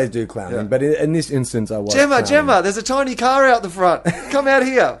always do clowning, Yeah. but in this instance, I was. Gemma, clowning. there's a tiny car out the front. Come out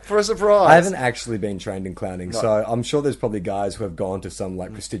here for a surprise. I haven't actually been trained in clowning, so I'm sure there's probably guys who have gone to some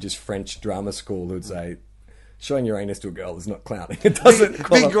like prestigious French drama school who'd say, showing your anus to a girl is not clowning. It doesn't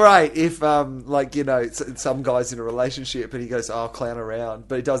be great if, some guy's in a relationship and he goes, "Oh, I'll clown around,"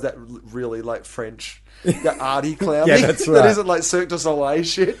 but he does that really like French, arty clowning. Yeah, that's right. That isn't like Cirque du Soleil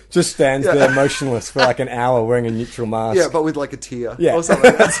shit. Just stands there motionless for like an hour wearing a neutral mask. Yeah, but with like a tear Yeah. or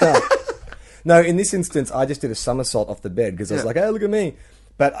something. That's right. No, in this instance, I just did a somersault off the bed because I was like, "Hey, look at me."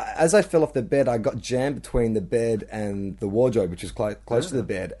 But as I fell off the bed, I got jammed between the bed and the wardrobe, which was quite close to the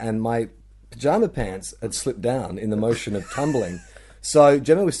bed, and my pajama pants had slipped down in the motion of tumbling. So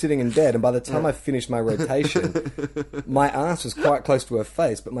Gemma was sitting in bed, and by the time I finished my rotation, my ass was quite close to her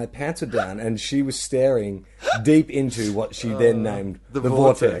face, but my pants were down, and she was staring deep into what she then named the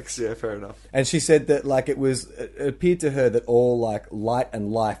vortex. Yeah, fair enough. And she said that it appeared to her that all like light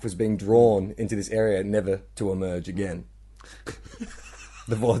and life was being drawn into this area, never to emerge again.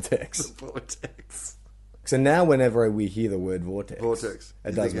 The vortex. Vortex. So now, whenever we hear the word vortex,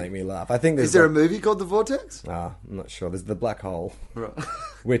 it does make me laugh. I think Is there a movie called The Vortex? I'm not sure. There's the black hole, Right.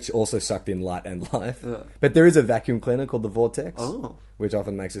 which also sucked in light and life. Yeah. But there is a vacuum cleaner called the Vortex, Oh. which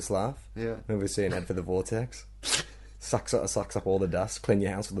often makes us laugh. Yeah. Whenever we see an ad for the Vortex, sucks up all the dust. Clean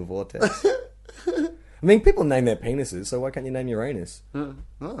your house with the Vortex. I mean, people name their penises, so why can't you name your anus?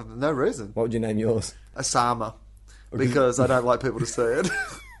 No reason. What would you name yours? Asama. Because I don't like people to see it.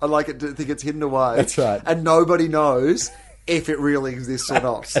 I like it to think it's hidden away. That's right. And nobody knows if it really exists or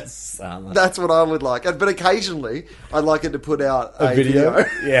not. Asama. That's what I would like. But occasionally, I'd like it to put out a video?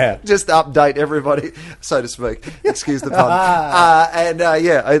 Yeah. Just to update everybody, so to speak. Excuse the pun. And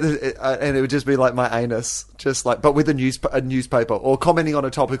it would just be like my anus, just like, but with a newspaper or commenting on a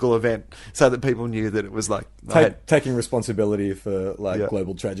topical event so that people knew that it was like... Taking responsibility for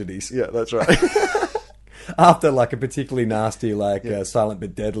global tragedies. Yeah, that's right. After like a particularly nasty, silent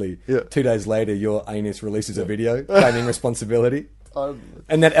but deadly, Yeah. 2 days later, your anus releases a video claiming responsibility.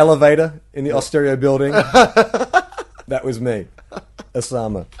 And that elevator in the Osterio building, that was me,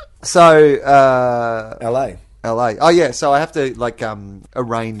 Osama. So, LA. LA. Oh yeah, so I have to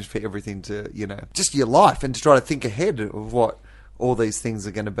arrange for everything to, just your life and to try to think ahead of what all these things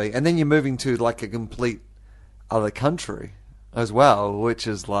are going to be. And then you're moving to like a complete other country as well, which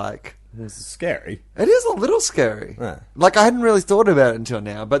is like... It's scary. It is a little scary. Yeah. Like I hadn't really thought about it until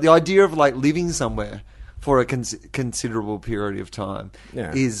now, but the idea of like living somewhere for a considerable period of time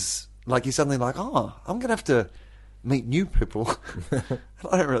is like you're suddenly like, oh, I'm going to have to meet new people.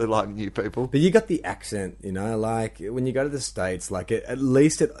 I don't really like new people. But you got the accent, you know, like when you go to the States, like at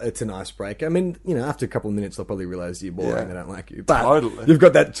least it's an icebreaker. I mean, you know, after a couple of minutes, they'll probably realise you're boring, they don't like you. But totally. You've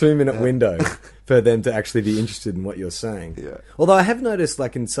got that 2-minute window for them to actually be interested in what you're saying. Yeah. Although I have noticed,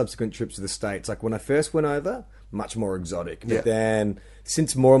 like in subsequent trips to the States, like when I first went over, much more exotic. But then,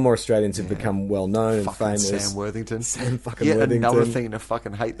 since more and more Australians have become well known and famous, Sam Worthington, Sam fucking Worthington, another thing to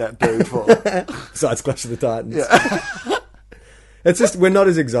fucking hate that dude for. Besides Clash of the Titans. Yeah. It's just, we're not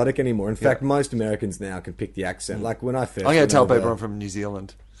as exotic anymore. In fact, most Americans now can pick the accent. Like when I first... I'm going to tell people I'm from New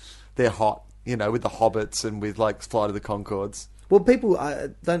Zealand. They're hot, you know, with the Hobbits and with like Flight of the Conchords. Well, people,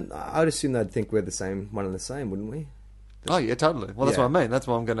 I'd assume they'd think we're the same, one and the same, wouldn't we? Oh, yeah, totally. Well, that's what I mean. That's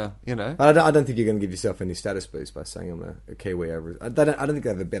why I'm going to, you know... I don't think you're going to give yourself any status boost by saying I'm a Kiwi over... I don't think they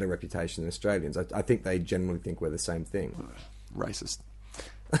have a better reputation than Australians. I think they generally think we're the same thing. Racist.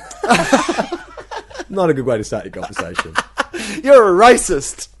 Not a good way to start your conversation. You're a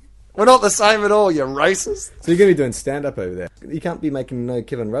racist. We're not the same at all, you racist. So you're going to be doing stand-up over there. You can't be making no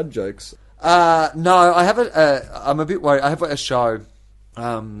Kevin Rudd jokes. No, I haven't. I'm a bit worried. I have a show,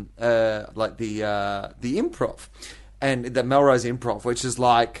 like the Improv, and the Melrose Improv, which is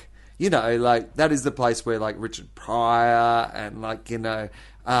like, you know, like that is the place where like Richard Pryor and like, you know,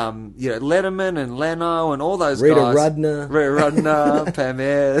 Letterman and Leno and all those Rita guys. Rudner, Pam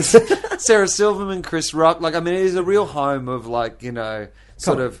Ayres, Sarah Silverman, Chris Rock. Like, I mean, it is a real home of like, you know,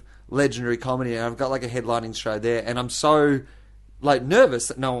 sort of legendary comedy. And I've got like a headlining show there, and I'm so like nervous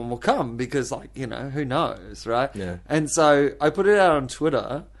that no one will come because, like, you know, who knows, right? Yeah. And so I put it out on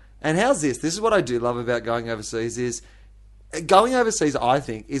Twitter. And how's this? This is what I do love about going overseas is going overseas, I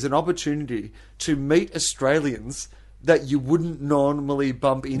think, is an opportunity to meet Australians that you wouldn't normally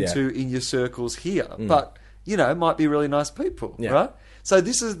bump into in your circles here. But, you know, might be really nice people, right? So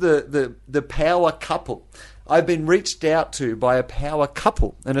this is the power couple. I've been reached out to by a power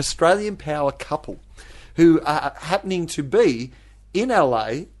couple, an Australian power couple, who are happening to be in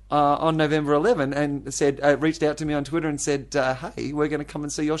LA on November 11 and said, reached out to me on Twitter and said, hey, we're going to come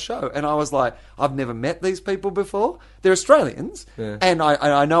and see your show. And I was like, I've never met these people before. They're Australians, and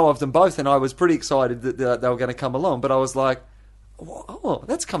I know of them both, and I was pretty excited that they were going to come along. But I was like, oh,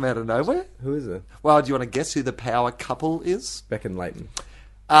 that's come out of nowhere. Who is it? Well, do you want to guess who the power couple is? Beck and Leighton.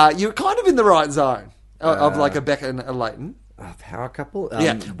 You're kind of in the right zone of like a Beck and a Leighton. Power couple?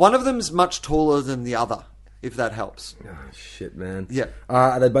 Yeah, one of them's much taller than the other, if that helps. Oh, shit, man. Yeah.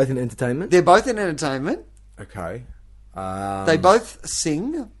 Are they both in entertainment? They're both in entertainment. Okay. They both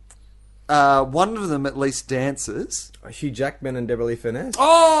sing. One of them at least dances. Hugh Jackman and Deborah Lee Furness?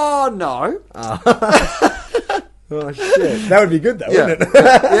 Oh, no. Oh, shit. That would be good, though, wouldn't it?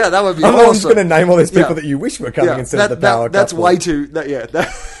 Yeah, that would be awesome. I'm just going to name all these people that you wish were coming instead of the power couple. That's way too...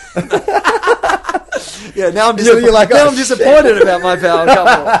 Yeah, now I'm disappointed. Like, I'm disappointed about my power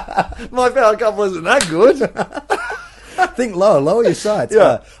couple. My power couple isn't that good. Think lower your sights.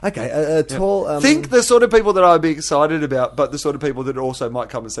 Yeah. Okay, tall... Think the sort of people that I would be excited about, but the sort of people that also might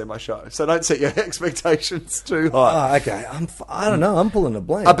come and see my show. So don't set your expectations too high. Oh, okay. I don't know. I'm pulling a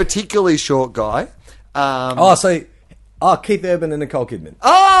blank. A particularly short guy. Keith Urban and Nicole Kidman.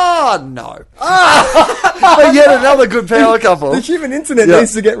 Oh, no. Yet another good power couple. The human internet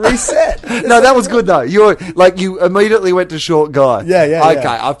needs to get reset. No, that was good, though. You immediately went to short guy. Yeah. Okay,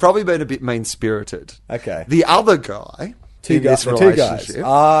 I've probably been a bit mean-spirited. Okay. The other guy in this relationship. Two guys.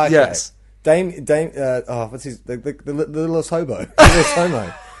 Okay. Yes. Dame, what's his, the littlest hobo. The littlest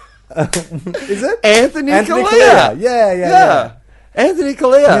homo. Is it? Anthony Kalia. Yeah. Anthony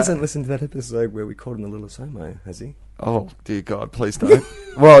Kalia. He hasn't listened to that episode where we called him the littlest homo, has he? Oh, dear God, please don't.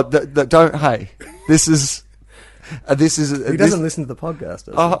 Well, don't. Hey, this is. He doesn't listen to the podcast,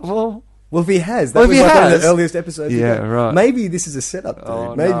 does he? Well, if he has, that was like one of the earliest episodes. Yeah, right. Maybe this is a setup, dude.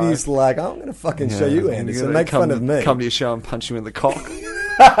 Oh, Maybe he's like, I'm going to fucking show you, Anderson. Make fun of me. Come to your show and punch you in the cock.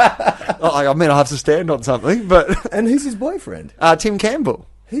 I mean, I have to stand on something, but... And who's his boyfriend? Tim Campbell.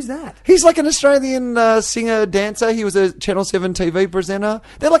 Who's that? He's like an Australian singer, dancer. He was a Channel 7 TV presenter.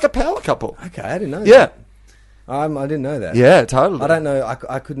 They're like a power couple. Okay, I didn't know that. I didn't know that. Yeah, totally. I don't know.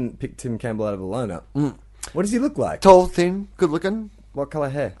 I couldn't pick Tim Campbell out of a lineup. What does he look like? Tall, thin, good looking. What colour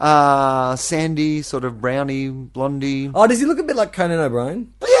hair? Sandy, sort of browny, blondie. Oh, does he look a bit like Conan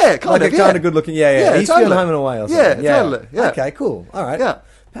O'Brien? Yeah, kind of good looking. Yeah. He's totally. feeling Home and Away or something. Yeah, totally. Yeah. Okay, cool. All right. Yeah.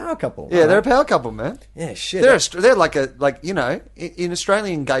 Power couple. Yeah, they're a power couple, man. Yeah, shit. They're like you know, in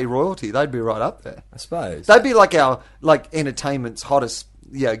Australian gay royalty, they'd be right up there. I suppose. They'd be like our entertainment's hottest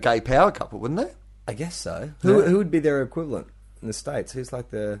gay power couple, wouldn't they? I guess so. Who would be their equivalent in the States? Who's like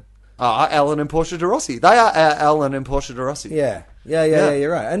the Alan and Portia de Rossi. They are Alan and Portia de Rossi. Yeah. Yeah,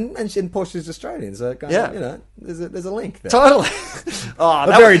 you're right. And Portia's Australian, so kind of, you know, there's a link there. Totally.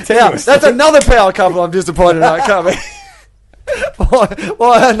 Very tenuous. That's another power couple I'm disappointed not coming.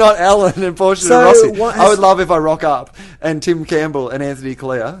 Why are not Alan and Portia de Rossi? I would love if I rock up and Tim Campbell and Anthony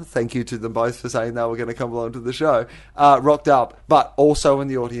Clear, thank you to them both for saying they were going to come along to the show, rocked up, but also in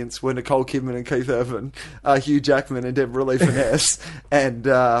the audience were Nicole Kidman and Keith Urban, Hugh Jackman and Deborah Lee Finesse, and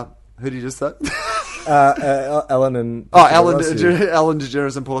who did you just say? Ellen and Ellen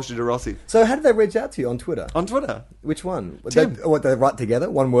DeGeneres and Portia de Rossi. So how did they reach out to you on Twitter? On Twitter. Which one? Tim. They write together,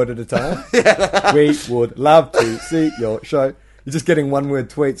 one word at a time? Yeah. We would love to see your show. You're just getting one-word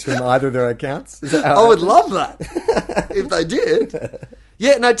tweets from either of their accounts? Is that how I would love that if they did.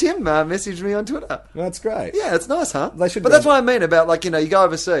 Yeah, no, Tim messaged me on Twitter. That's great. Yeah, it's nice, huh? They should. But that's what I mean about, like, you know, you go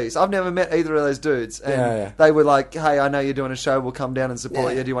overseas. I've never met either of those dudes. And they were like, hey, I know you're doing a show. We'll come down and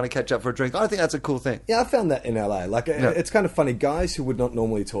support you. Do you want to catch up for a drink? I think that's a cool thing. Yeah, I found that in LA. Like, it's kind of funny. Guys who would not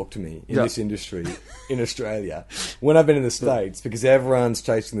normally talk to me in this industry in Australia, when I've been in the States, because everyone's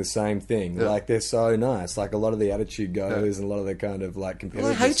chasing the same thing. Like, they're so nice. Like, a lot of the attitude goes and a lot of the kind of, like,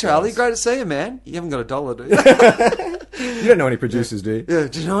 competitive hey, Charlie, great to see you, man. You haven't got $1, do you? You don't know any producers, do you? Yeah,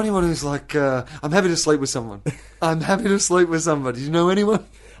 do you know anyone who's like, I'm happy to sleep with someone. I'm happy to sleep with somebody. Do you know anyone?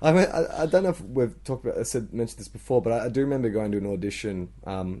 I mean, I don't know if we've talked about, mentioned this before, but I do remember going to an audition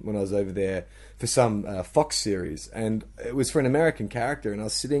when I was over there for some Fox series, and it was for an American character, and I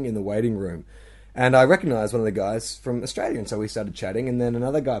was sitting in the waiting room, and I recognised one of the guys from Australia, and so we started chatting, and then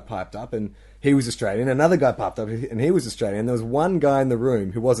another guy piped up, and he was Australian, another guy popped up, and he was Australian, and there was one guy in the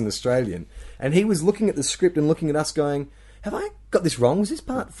room who wasn't Australian, and he was looking at the script and looking at us going, have I got this wrong? Was this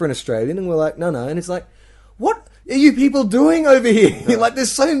part for an Australian? And we're like, no. And he's like, what are you people doing over here? Like,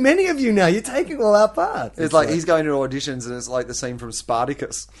 there's so many of you now. You're taking all our parts. It's like he's going to auditions and it's like the scene from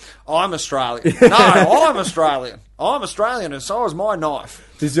Spartacus. I'm Australian. No, I'm Australian. I'm Australian and so is my knife.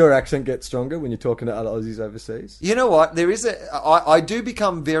 Does your accent get stronger when you're talking to other Aussies overseas? You know what? There is I do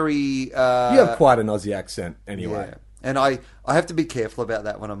become very... you have quite an Aussie accent anyway. Yeah. And I have to be careful about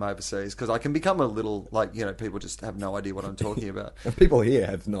that when I'm overseas because I can become a little, like, you know, people just have no idea what I'm talking about. And people here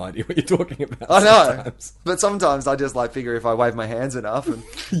have no idea what you're talking about. I know. Sometimes. But sometimes I just, like, figure if I wave my hands enough and...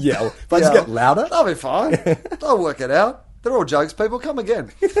 yell. If I just get louder? I'll be fine. I'll work it out. They're all jokes, people. Come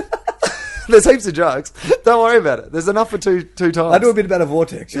again. There's heaps of jokes. Don't worry about it. There's enough for two times. I do a bit about a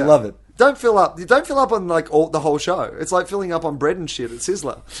vortex. You'll love it. Don't fill up on like the whole show. It's like filling up on bread and shit at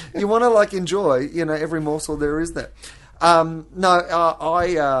Sizzler. You want to like enjoy, you know, every morsel there is there. I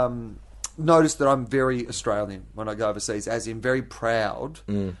noticed that I'm very Australian when I go overseas, as in very proud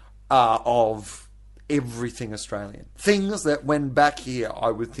of everything Australian. Things that when back here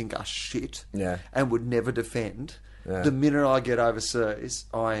I would think are shit and would never defend. Yeah. The minute I get overseas,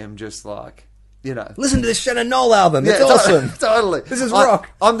 I am just like, you know... Listen to this Shannon Knoll album. It's awesome. Totally. This is rock.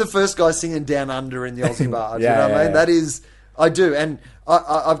 I'm the first guy singing Down Under in the Aussie bar. Do you know what I mean? That is... I do. And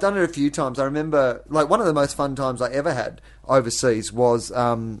I've done it a few times. I remember, like, one of the most fun times I ever had overseas was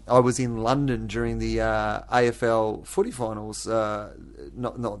I was in London during the AFL footy finals.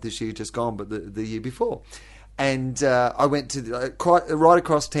 Not this year just gone, but the year before. And I went to right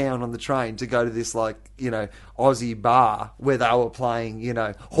across town on the train to go to this, like, you know, Aussie bar where they were playing, you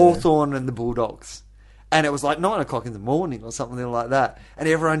know, Hawthorn and the Bulldogs. And it was like 9 o'clock in the morning or something like that. And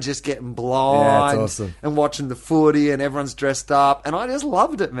everyone's just getting blind awesome. And watching the footy and everyone's dressed up. And I just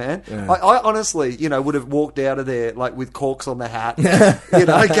loved it, man. Yeah. I honestly, you know, would have walked out of there like with corks on the hat, you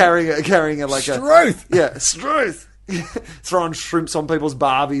know, carrying a like Struth. Struth. Throwing shrimps on people's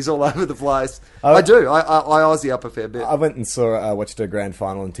barbies all over the place. I do. I Aussie up a fair bit. I went and watched a grand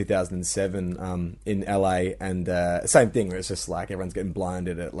final in 2007 in LA, and same thing where it's just like everyone's getting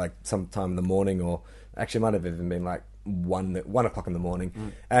blinded at like some time in the morning, or actually it might have even been like 1 o'clock in the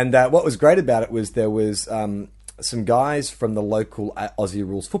morning. And what was great about it was there was some guys from the local Aussie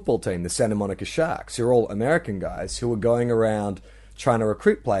Rules football team, the Santa Monica Sharks, who are all American guys who were going around trying to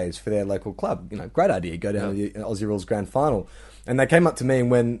recruit players for their local club. You know, great idea. Go down to the Aussie Rules Grand Final. And they came up to me,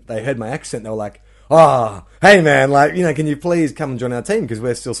 and when they heard my accent, they were like, oh, hey man, like, you know, can you please come and join our team? Because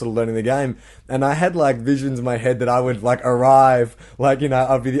we're still sort of learning the game. And I had like visions in my head that I would like arrive, like, you know,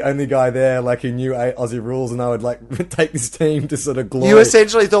 I'd be the only guy there, like, who knew Aussie rules, and I would like take this team to sort of glory. You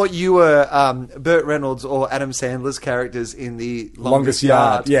essentially thought you were Burt Reynolds or Adam Sandler's characters in the Longest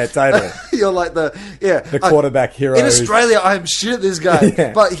Yard. Yeah, totally. You're like the quarterback hero. In Australia, I am shit at this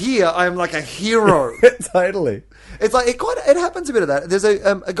game, but here I am like a hero. Totally. It's like it happens a bit of that. There's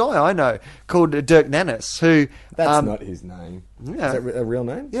a guy I know called Dirk Nannes who that's not his name. Yeah, is that a real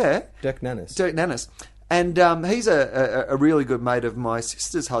name? Yeah, Dirk Nannes. Dirk Nannes, And he's a really good mate of my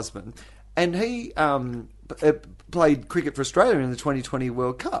sister's husband. And he played cricket for Australia in the 2020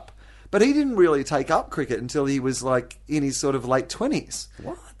 World Cup. But he didn't really take up cricket until he was like in his sort of late 20s.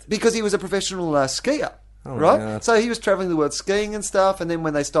 What? Because he was a professional skier, right? God. So he was travelling the world skiing and stuff. And then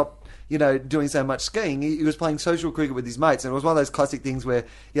when they stopped, doing so much skiing, he was playing social cricket with his mates. And it was one of those classic things where,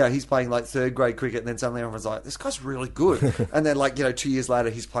 he's playing like third grade cricket. And then suddenly everyone's like, this guy's really good. And then 2 years later,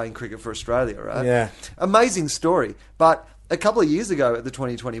 he's playing cricket for Australia, right? Yeah. Amazing story. But a couple of years ago at the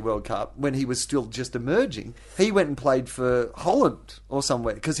 2020 World Cup, when he was still just emerging, he went and played for Holland or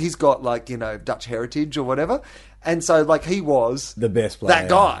somewhere because he's got Dutch heritage or whatever. And so he was the best player. That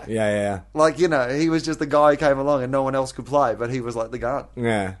guy. Yeah. He was just the guy who came along and no one else could play, but he was like the gun.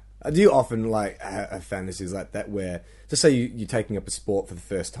 Yeah. Do you often have fantasies like that where, just say you're taking up a sport for the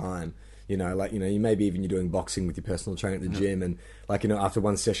first time, you maybe even you're doing boxing with your personal trainer at the gym and after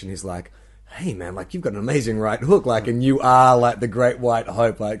one session he's like, hey man, you've got an amazing right hook, and you are the great white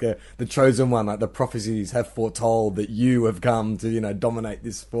hope, the chosen one, the prophecies have foretold that you have come to, dominate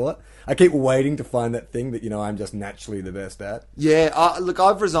this sport. I keep waiting to find that thing that, I'm just naturally the best at. Yeah,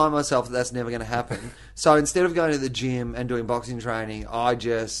 I've resigned myself that that's never going to happen. So instead of going to the gym and doing boxing training, I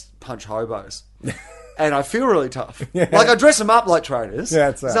just punch hobos. And I feel really tough. Yeah. I dress them up like trainers.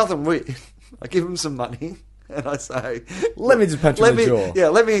 Yeah, it's nothing weird. I give them some money. And I say, let me just punch you in the jaw. Yeah,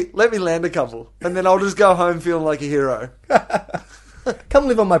 let me land a couple. And then I'll just go home feeling like a hero. Come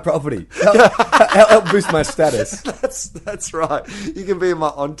live on my property. Help boost my status. That's right. You can be in my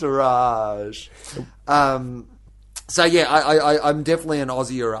entourage. So yeah, I'm definitely an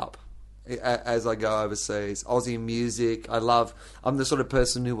Aussier up as I go overseas. Aussie music, I'm the sort of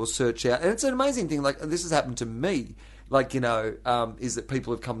person who will search out, and it's an amazing thing. This has happened to me. Is that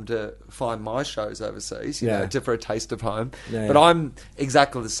people have come to find my shows overseas, for a taste of home. Yeah, but I'm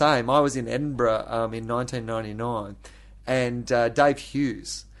exactly the same. I was in Edinburgh in 1999, and Dave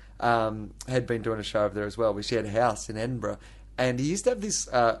Hughes had been doing a show over there as well. We shared a house in Edinburgh, and he used to have this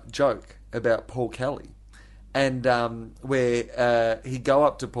joke about Paul Kelly, and where he'd go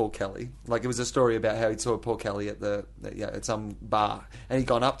up to Paul Kelly, it was a story about how he saw Paul Kelly at some bar, and he'd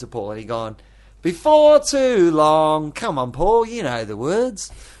gone up to Paul and he'd gone, before too long, come on, Paul, you know the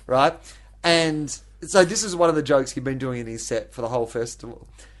words, right? And so this is one of the jokes he'd been doing in his set for the whole festival.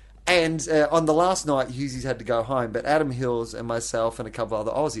 And on the last night, Hughes had to go home, but Adam Hills and myself and a couple of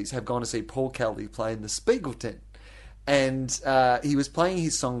other Aussies have gone to see Paul Kelly play in the Spiegel tent. And he was playing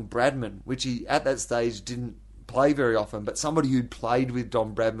his song Bradman, which he, at that stage, didn't play very often, but somebody who'd played with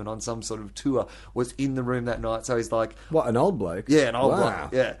Don Bradman on some sort of tour was in the room that night. So he's like, what, an old bloke? Yeah, an old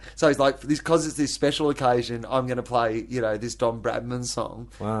bloke. Yeah. So he's like, because it's this special occasion, I'm going to play, this Don Bradman song.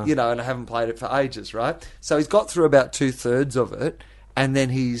 Wow. And I haven't played it for ages, right? So he's got through about 2/3 of it, and then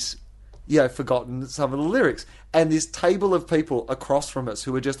he's forgotten some of the lyrics. And this table of people across from us,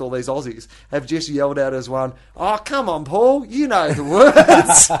 who are just all these Aussies, have just yelled out as one, oh, come on, Paul, you know the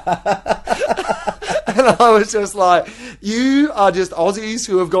words. And I was just like, you are just Aussies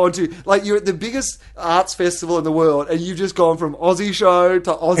who have gone to, you're at the biggest arts festival in the world, and you've just gone from Aussie show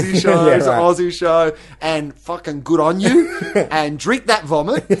to Aussie show to Aussie show, and fucking good on you, and drink that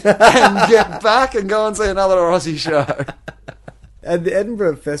vomit, and get back and go and see another Aussie show. And the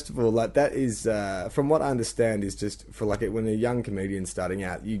Edinburgh Festival, that is, from what I understand, is just for when a young comedian's starting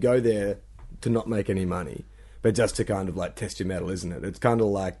out, you go there to not make any money, but just to kind of test your mettle, isn't it? It's kind of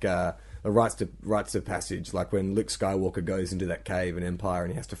like a rites of passage, like when Luke Skywalker goes into that cave in Empire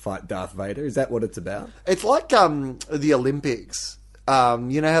and he has to fight Darth Vader. Is that what it's about? It's like the Olympics.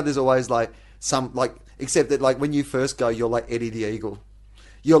 You know how there's always except that when you first go, you're like Eddie the Eagle.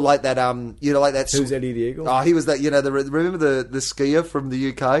 You're like that, Who's Eddie the Eagle? Oh, he was that, remember the skier from the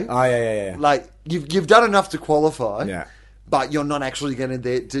UK? Oh, yeah. You've done enough to qualify. Yeah. But you're not actually going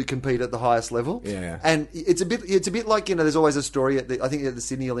to compete at the highest level. Yeah. And it's a bit like, there's always a story I think at the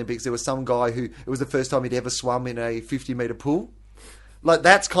Sydney Olympics, there was some guy who, it was the first time he'd ever swum in a 50-metre pool.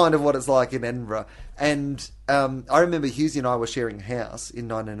 That's kind of what it's like in Edinburgh. And I remember Hughesy and I were sharing a house in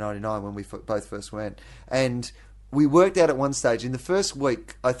 1999 when we both first went. And we worked out at one stage, in the first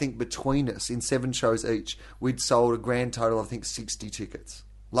week, I think between us, in 7 shows each, we'd sold a grand total of, I think, 60 tickets.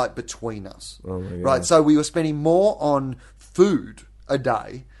 Between us. Oh my God. Right, so we were spending more on food a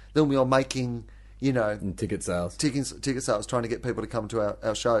day than we were making, And ticket sales. Ticket sales, trying to get people to come to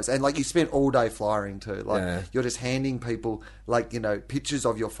our shows. And, like, you spend all day flyering, too. Like, you're just handing people, like, pictures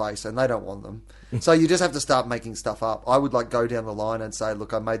of your face, and they don't want them. So you just have to start making stuff up. I would, like, go down the line and say,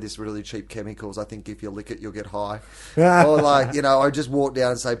 look, I made this really cheap chemicals. I think if you lick it, you'll get high. Or, like, I just walk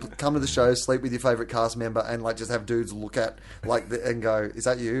down and say, come to the show, sleep with your favourite cast member, and, like, just have dudes look at, like, and go, is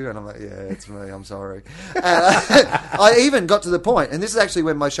that you? And I'm like, yeah, it's me. I'm sorry. I even got to the point, and this is actually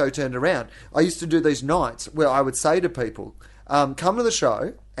when my show turned around. I used to do these nights where I would say to people, come to the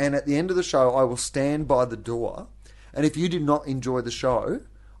show, and at the end of the show, I will stand by the door, and if you did not enjoy the show,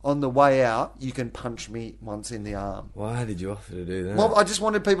 on the way out, you can punch me once in the arm. Why did you offer to do that? Well, I just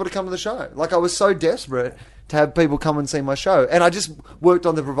wanted people to come to the show. Like, I was so desperate to have people come and see my show, and I just worked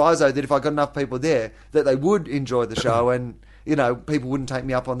on the proviso that if I got enough people there, that they would enjoy the show, and, people wouldn't take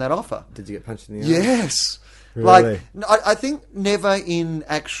me up on that offer. Did you get punched in the arm? Yes. Really? Like, I think never in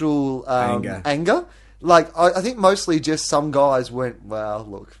actual anger. Like, I think mostly just some guys went, well,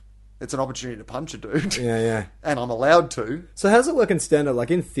 look, it's an opportunity to punch a dude. Yeah. And I'm allowed to. So how does it work in stand-up?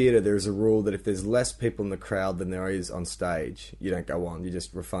 Like, in theatre, there's a rule that if there's less people in the crowd than there is on stage, you don't go on. You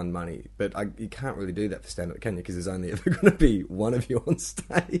just refund money. But you can't really do that for stand-up, can you? Because there's only ever going to be one of you on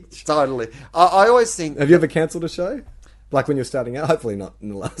stage. Totally. I always think... Have you ever cancelled a show? Like when you're starting out? Hopefully not in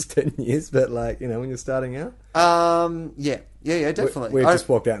the last 10 years, but like, when you're starting out? Yeah, definitely. We just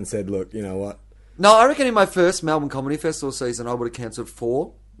walked out and said, look, you know what? No, I reckon in my first Melbourne Comedy Festival season, I would have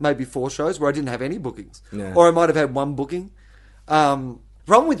cancelled maybe four shows where I didn't have any bookings. Yeah. Or I might have had one booking.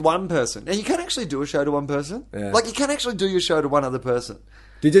 Wrong with one person. And you can't actually do a show to one person. Yeah. Like, you can't actually do your show to one other person.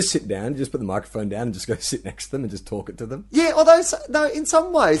 Do you just sit down, do you just put the microphone down and just go sit next to them and just talk it to them? Yeah, although, no, in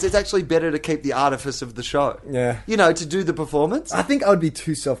some ways, it's actually better to keep the artifice of the show. Yeah. To do the performance. I think I would be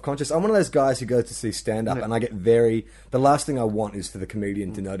too self-conscious. I'm one of those guys who goes to see stand-up and I get the last thing I want is for the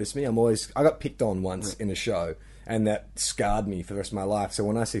comedian to notice me. I got picked on once in a show and that scarred me for the rest of my life. So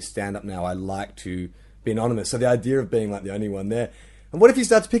when I see stand-up now, I like to be anonymous. So the idea of being like the only one there... And what if he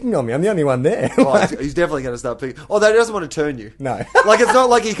starts picking on me? I'm the only one there. He's definitely going to start picking. Although he doesn't want to turn you. No. Like, it's not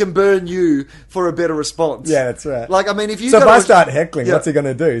like he can burn you for a better response. Yeah, that's right. Like, I mean, if you... So if I start heckling, what's he going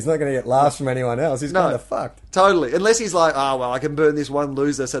to do? He's not going to get laughs from anyone else. He's kind of fucked. Totally. Unless he's like, I can burn this one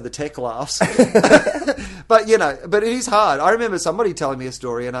loser so the tech laughs. But, but it is hard. I remember somebody telling me a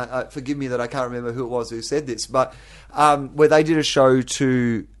story, and I forgive me that I can't remember who it was who said this, but where they did a show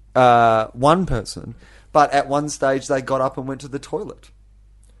to one person, but at one stage they got up and went to the toilet.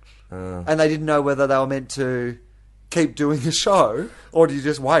 And they didn't know whether they were meant to keep doing the show or do you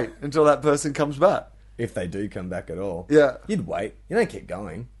just wait until that person comes back? If they do come back at all. Yeah. You'd wait. You don't keep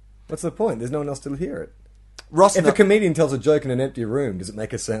going. What's the point? There's no one else to hear it. If a comedian tells a joke in an empty room, does it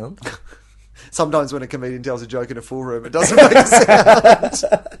make a sound? Sometimes when a comedian tells a joke in a full room, it doesn't make a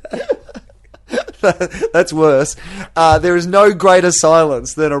sound. That's worse. There is no greater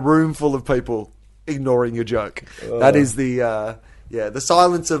silence than a room full of people ignoring your joke. That is the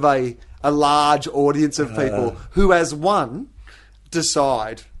silence of a large audience of people who, as one,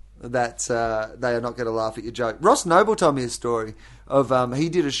 decide that they are not going to laugh at your joke. Ross Noble told me a story of he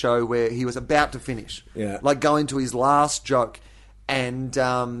did a show where he was about to finish, like going to his last joke, and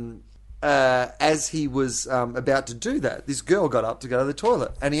as he was about to do that, this girl got up to go to the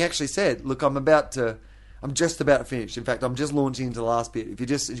toilet, and he actually said, "Look, I'm just about to finish. In fact, I'm just launching into the last bit. If you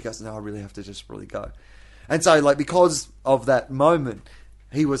just," she goes, "No, I really have to just really go." And so, like, because of that moment,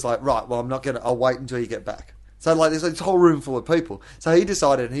 he was like, right, well, I'll wait until you get back. So, like, there's this whole room full of people. So he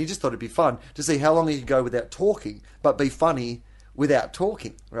decided, and he just thought it'd be fun to see how long he could go without talking, but be funny without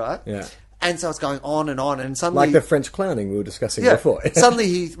talking, right? Yeah. And so it's going on, and suddenly... Like the French clowning we were discussing before. Suddenly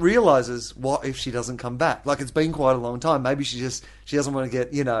he realises, what if she doesn't come back? Like, it's been quite a long time. Maybe she doesn't want to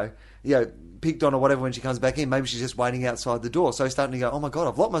get, picked on or whatever when she comes back in. Maybe she's just waiting outside the door. So he's starting to go, oh my God,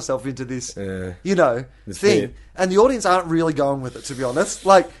 I've locked myself into this, thing. Fear. And the audience aren't really going with it, to be honest.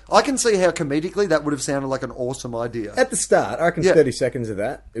 Like, I can see how comedically that would have sounded like an awesome idea. At the start, I reckon 30 seconds of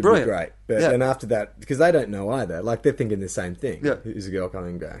that, it'd be great. But then after that, because they don't know either, like they're thinking the same thing. Yeah. Is a girl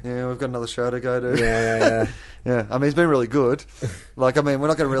coming back? Yeah, we've got another show to go to. Yeah. Yeah, I mean, it's been really good. Like, I mean, we're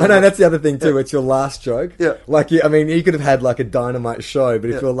not going to really... I know, that's the other thing too. It's your last joke. Yeah. Like, you could have had like a dynamite show, but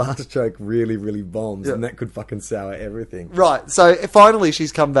if your last joke really, really bombs, then that could fucking sour everything. Right. So finally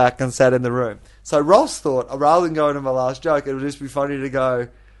she's come back and sat in the room. So Ross thought, rather than going to my last joke, it would just be funny to go,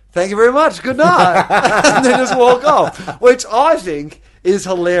 thank you very much, good night, and then just walk off, which I think is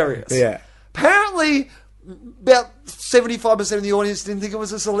hilarious. Yeah. Apparently, about 75% of the audience didn't think it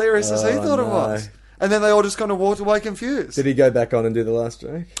was as hilarious as he thought it was. And then they all just kind of walked away confused. Did he go back on and do the last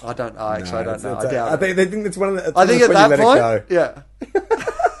joke? I don't know. Actually, I don't know. I think it's one of the... I think at that point, yeah.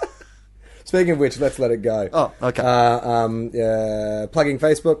 Speaking of which, let's let it go. Oh, okay. Plugging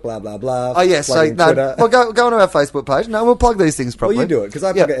Facebook, blah, blah, blah. Oh, yes. Plugging So, Twitter. well, go onto our Facebook page. No, we'll plug these things properly. Well, you do it, because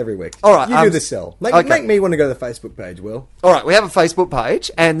I plug it every week. All right. You do the sell. Make me want to go to the Facebook page, Will. All right, we have a Facebook page,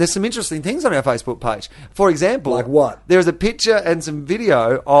 and there's some interesting things on our Facebook page. For example... Like what? There is a picture and some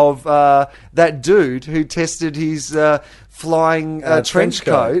video of that dude who tested his flying trench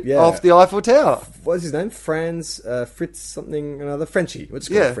coat off the Eiffel Tower. What's his name? Fritz something another. Frenchie. Let's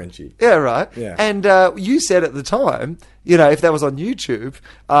call it Frenchie. Yeah, right. Yeah. And you said at the time, if that was on YouTube,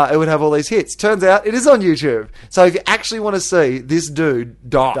 it would have all these hits. Turns out it is on YouTube. So if you actually want to see this dude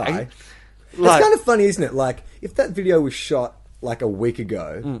die. It's kind of funny, isn't it? Like, if that video was shot like a week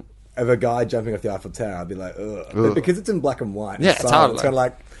ago of a guy jumping off the Eiffel Tower, I'd be like, ugh. But because it's in black and white, yeah, it's kind of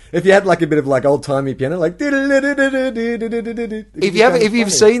like, if you had like a bit of like old timey piano, like if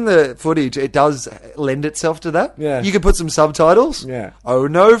you've seen the footage, it does lend itself to that. Yeah, you could put some subtitles. Yeah. Oh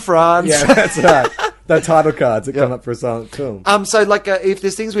no, France. Yeah, that's right. The title cards that come up for a silent film. So like if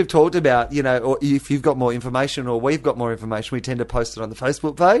there's things we've talked about, or if you've got more information or we've got more information, we tend to post it on the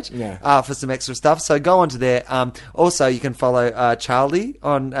Facebook page for some extra stuff. So go onto there. Also, you can follow Charlie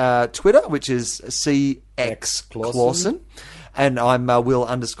on Twitter, which is CX Clawson. And I'm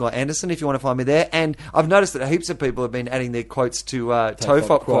Will_Anderson if you want to find me there. And I've noticed that heaps of people have been adding their quotes to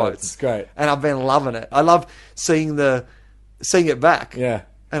Tofop quotes. It's great. And I've been loving it. I love seeing it back. Yeah.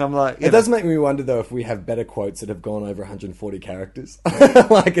 And I'm like... It does make me wonder, though, if we have better quotes that have gone over 140 characters.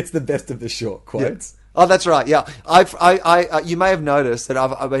 Like, it's the best of the short quotes. Yeah. Oh, that's right. Yeah, you may have noticed that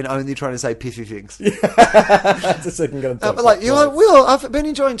I've been only trying to say pithy things. That's a second going to but like, you're like, Will, I've been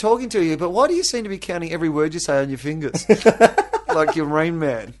enjoying talking to you, but why do you seem to be counting every word you say on your fingers, like your Rain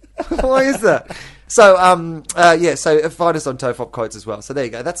Man? Why is that? So, so find us on Tofop Quotes as well. So there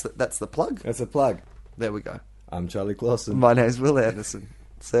you go. That's the plug. That's a plug. There we go. I'm Charlie Clausen. My name's Will Anderson.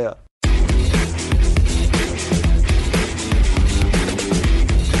 See ya.